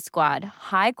Giggly Squad.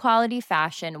 High quality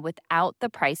fashion without the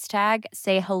price tag.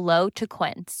 Say hello to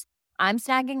Quince. I'm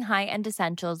snagging high-end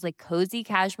essentials like cozy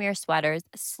cashmere sweaters,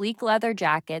 sleek leather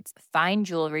jackets, fine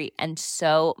jewelry, and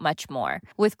so much more.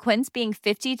 With Quince being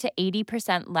 50 to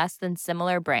 80% less than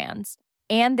similar brands.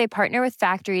 And they partner with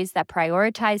factories that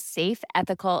prioritize safe,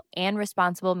 ethical, and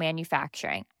responsible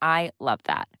manufacturing. I love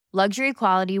that. Luxury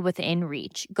quality within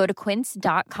reach. Go to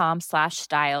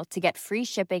quince.com/style to get free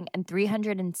shipping and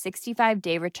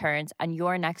 365-day returns on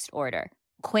your next order.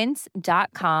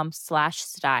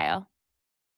 Quince.com/style.